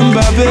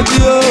cucumber baby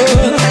oh.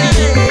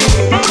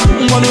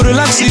 Wanna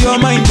relax your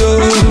mind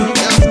oh.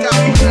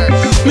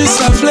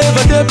 Mr.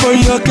 Flavor they for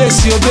your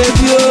case your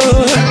baby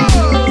oh.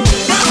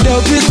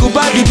 They'll be good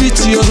by the beat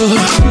yo.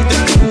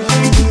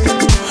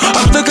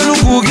 I'm taking a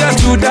look get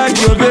to that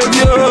your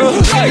baby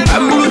oh.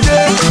 Tambulude,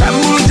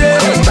 tambulude,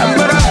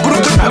 tambara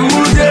buruku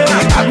tambulude,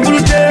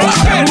 tambulude,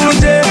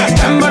 tambulude,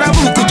 tambara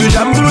buruku tu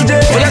tambulude.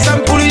 Oya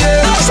sampuliye,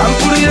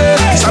 sampuliye,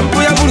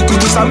 sampuya buruku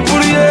tu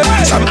sampuliye,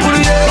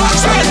 sampuliye,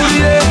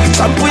 sampuliye,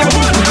 sampuya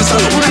buruku tu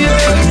sampuliye.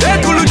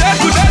 Dekulu,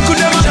 dekulu, dekulu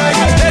dema,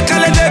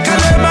 dekale,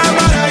 dekale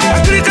mama.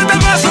 Agrika ta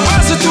basu,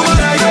 basu tuma.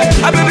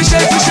 A baby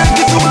shake,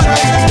 shake tuma.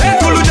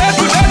 Dekulu,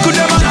 dekulu, dekulu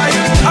dema.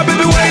 A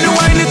baby whine,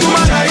 whine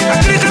tuma.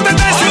 Agrika ta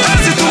dance,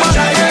 dance tuma.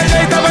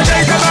 Jaita mama.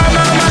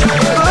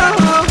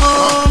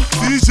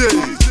 DJ,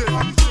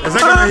 is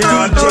that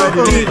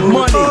gonna hear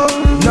money?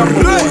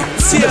 Number one,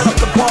 see up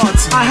the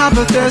party. I have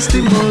a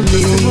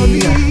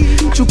testimony.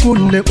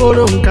 Chukunne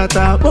koro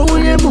nkata,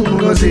 bonye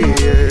mungozi.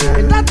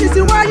 And that is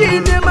why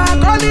you never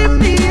calling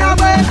me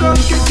Abeko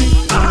Kitty.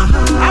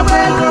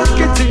 Abeko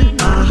Kitty.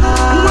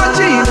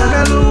 Mwachina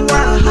neluwa.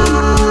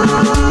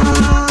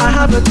 I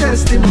have a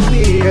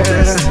testimony.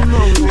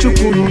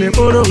 Chukunne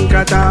koro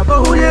nkata,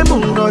 bonye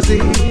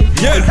mungozi.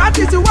 That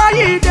is why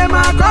you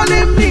never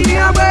calling me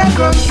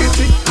Abeko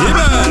Kitty.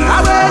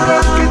 Abeko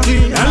Kitty.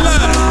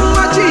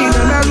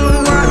 Mwachina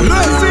neluwa.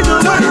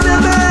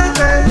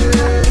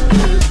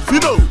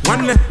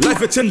 One nwanne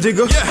life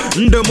echenjigo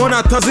ndụ mụ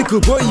na tọziku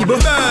bụ oyibo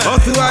ọ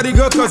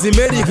tụgharịgo kozi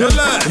merigo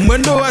mgbe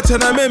ndị ụwa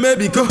chara m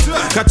emebigo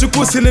ka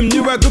Chukwu siri m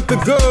you are good to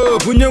go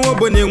bunye nwa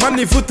ogbenye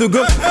nwanne ifutugo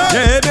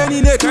ya ebe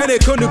niile ka anyị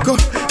na-ekonuko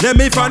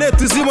na-eme ife a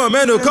na-etuzi m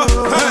omenuko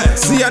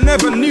see I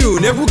never knew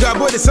never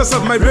ga-abụ the source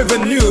of my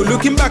revenue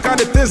looking back at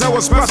the things I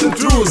was passing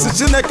through si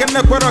Chineke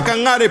nekwere ka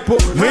ngharịpụ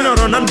ma ị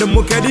nọrọ na ndụ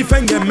m kedu ife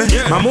m ga-eme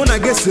ma mụ na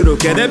gị soro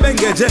kedu ebe m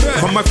ga-eje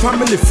for my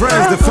family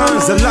friends the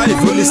fans the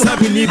life only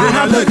sabi n'ibe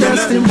na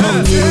lekele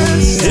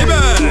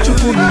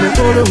Chukwu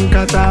mmekọrọ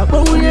nkata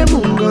kpọwunye m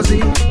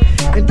ngozi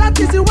and that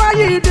is why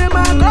you dem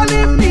are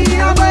calling me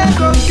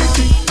Abego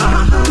Nkiti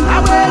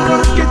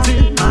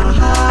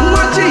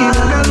Nwachi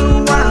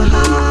Nagaluwa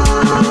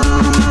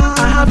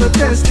I have a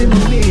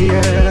testimony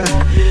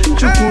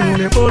Chukwu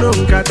mmekọrọ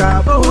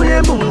nkata kpọwunye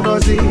m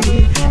ngozi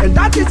and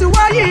that is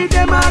why you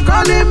dem are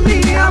calling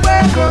me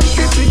Abego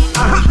Nkiti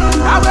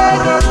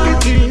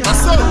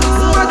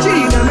Nwachi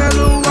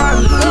Nagaluwa.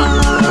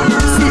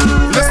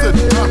 Listen,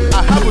 I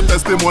have a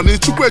testimony.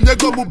 Chukwu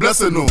enyego mu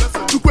blessing no.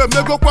 Chukwu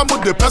emego kwa mu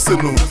the person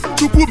no.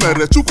 Chukwu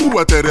mere, Chukwu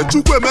wetere,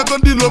 Chukwu emego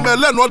ndị lo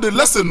mele no the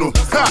lesson no.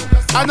 Ha,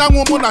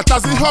 anyanwụ mụ na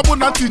chazi ihe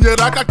ọbụla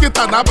tinyere aka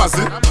kịta na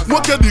abazi.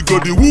 Nwoke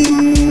digodi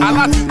wuu.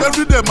 Alati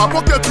everyday ma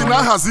pocket na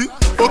ahazi.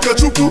 Oke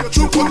Chukwu,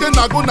 oke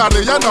na-agụ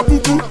narị ya na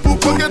puku.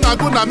 Oke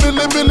na-agụ na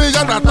mili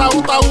ya na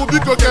taụ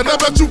biko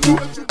kenebe Chukwu.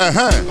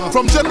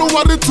 From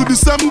January to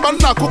December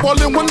na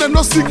akụkpọli nwanne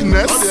no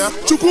sickness.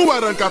 Chukwu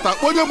were nkata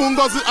onye mụ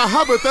ngozi. I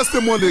have a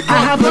testimony.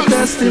 I have a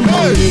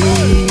testimony.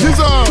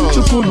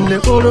 Chukwu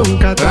mmekọrọ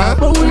nkata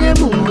kpọwunye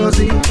m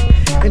ngozi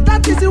and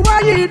that is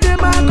why you dem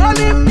are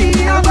calling me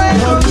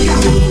Abego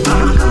Nkiti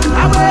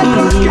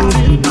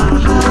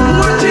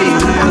Nwachi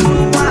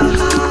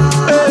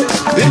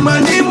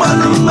Imani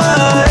Maluma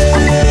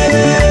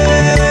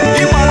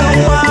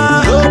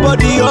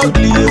nobody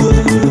ugly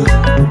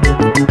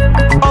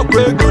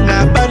Okwego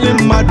na bali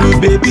mmadụ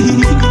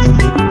baby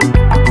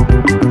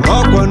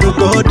Okwanu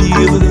kodi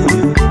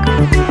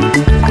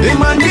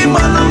Imani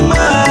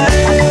Maluma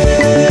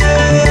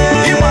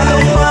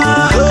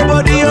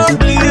nobody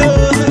ugly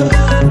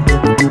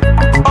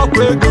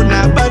Okwego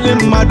na bali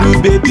mmadụ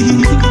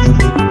baby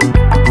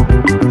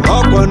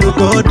Okwanu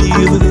kodi.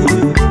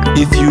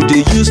 If you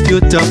dey use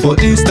filter for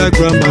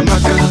Instagram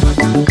amaka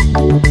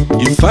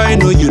you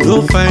fine or you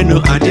no fine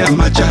or adi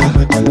amacha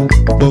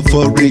but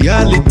for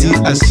reality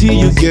I see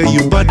you girl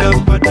you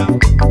badam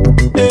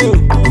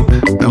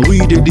now we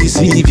dey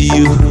deceive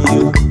you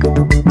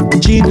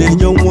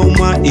Chinenyo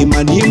nwa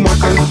imani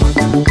maka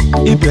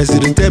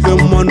ibeziri tebe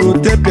mmonu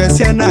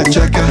tepesi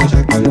na-achaka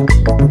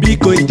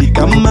biko idi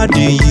ka mmadụ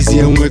izi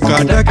enwe ka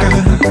adaka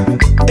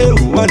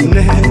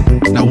nwanne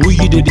now we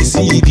dey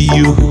deceive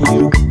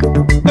you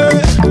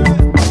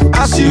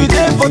as you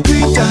there for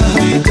Twitter,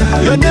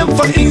 your name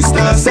for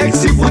Insta,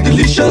 sexy for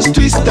delicious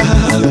twister.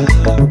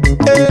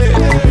 Hey,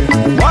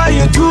 why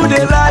you do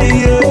the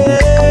lie?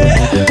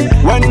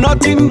 When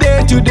nothing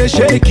there to the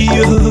shake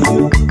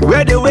you,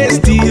 where the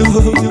waste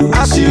you?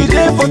 As you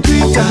there for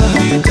Twitter,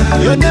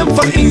 your name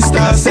for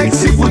Insta,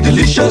 sexy for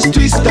delicious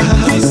twister.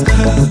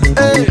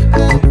 Hey,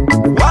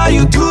 why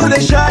you do the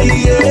shy?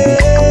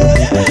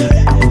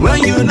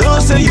 When you know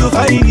say you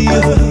fine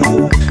you,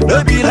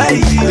 no be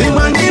like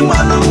Imani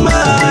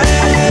Maluma.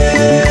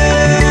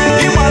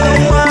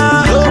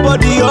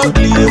 Nobody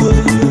ugly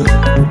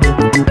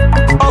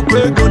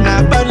Okwego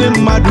na bali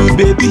mmadụ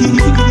baby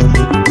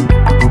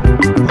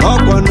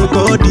Okwanu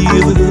kodi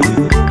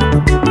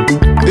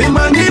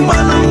Imani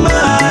Maluma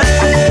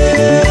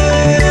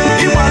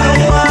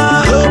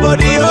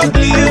nobody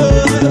ugly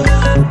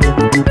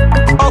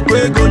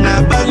Okwego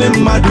na bali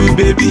mmadụ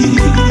baby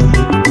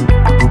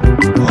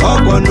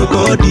Okwanu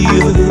kodi.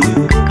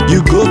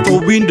 You go for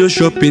window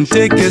shopping,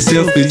 take a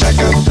selfie,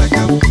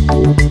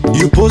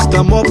 you post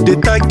them up, they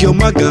tag your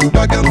maga.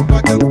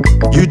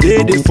 You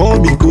did it for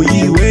me, go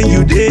ye when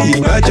you did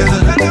it, baja.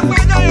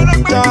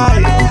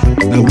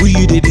 Now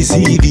we did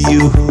deceive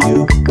you.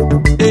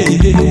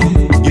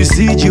 You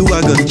see you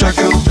wagon,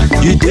 chakam.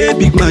 You did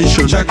big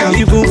mansion, chakam.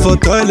 Even for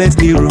toilets,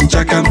 the room,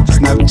 chakam.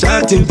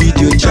 Snapchatting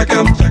video,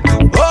 chakam.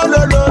 Oh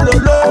no no no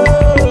no.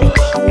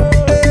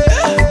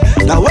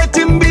 Now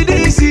waiting be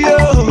this yo.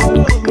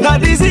 Now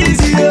this is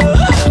yo.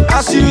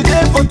 As you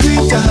there for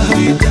Twitter,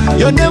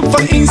 your name for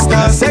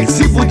Insta,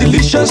 sexy for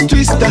delicious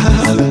twister.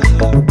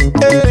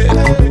 Hey,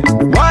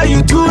 why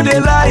you do the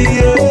lie?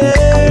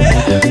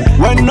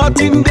 When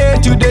nothing there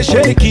to the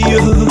shake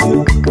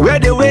you, where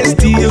the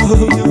waste you?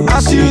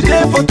 As you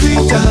there for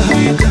Twitter,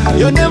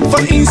 your name for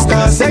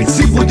Insta,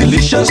 sexy for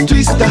delicious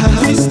twister.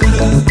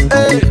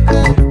 Hey,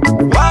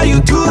 why you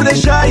do the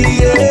shy?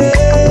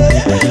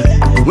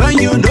 When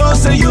you know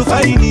say you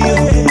fine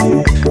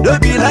you,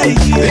 don't be like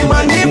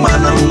Imani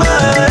Maluma.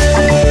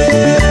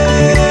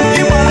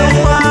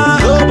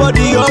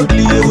 Nobody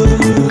ugly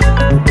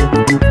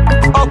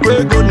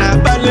Okwego na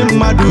bali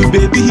mmadụ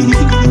baby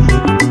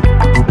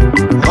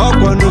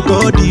Okwanu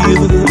kodi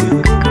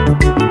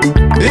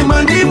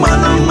Imani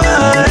Maluma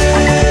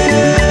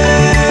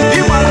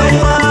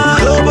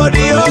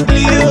Nobody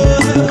ugly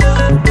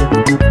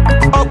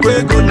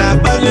Okwego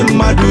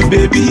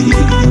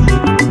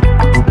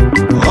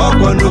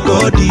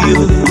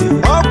audio.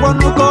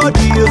 Ọkwanu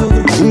audio.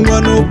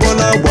 Ngwanu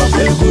bola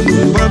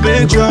wabegunu.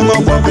 Wabegunu.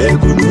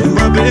 Wabegunu.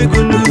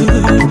 Wabegunu.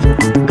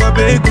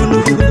 Wabegunu.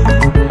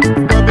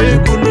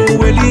 Wabegunu.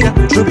 Welia.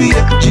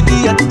 Trubia.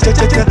 Chidia. Cha.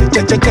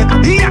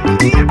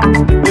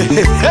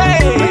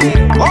 Hey.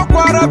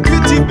 Okwara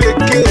beauty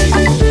beke.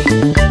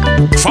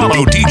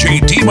 Follow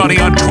DJ D Money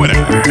on Twitter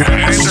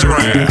and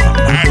Instagram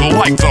and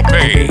like the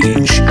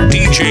page.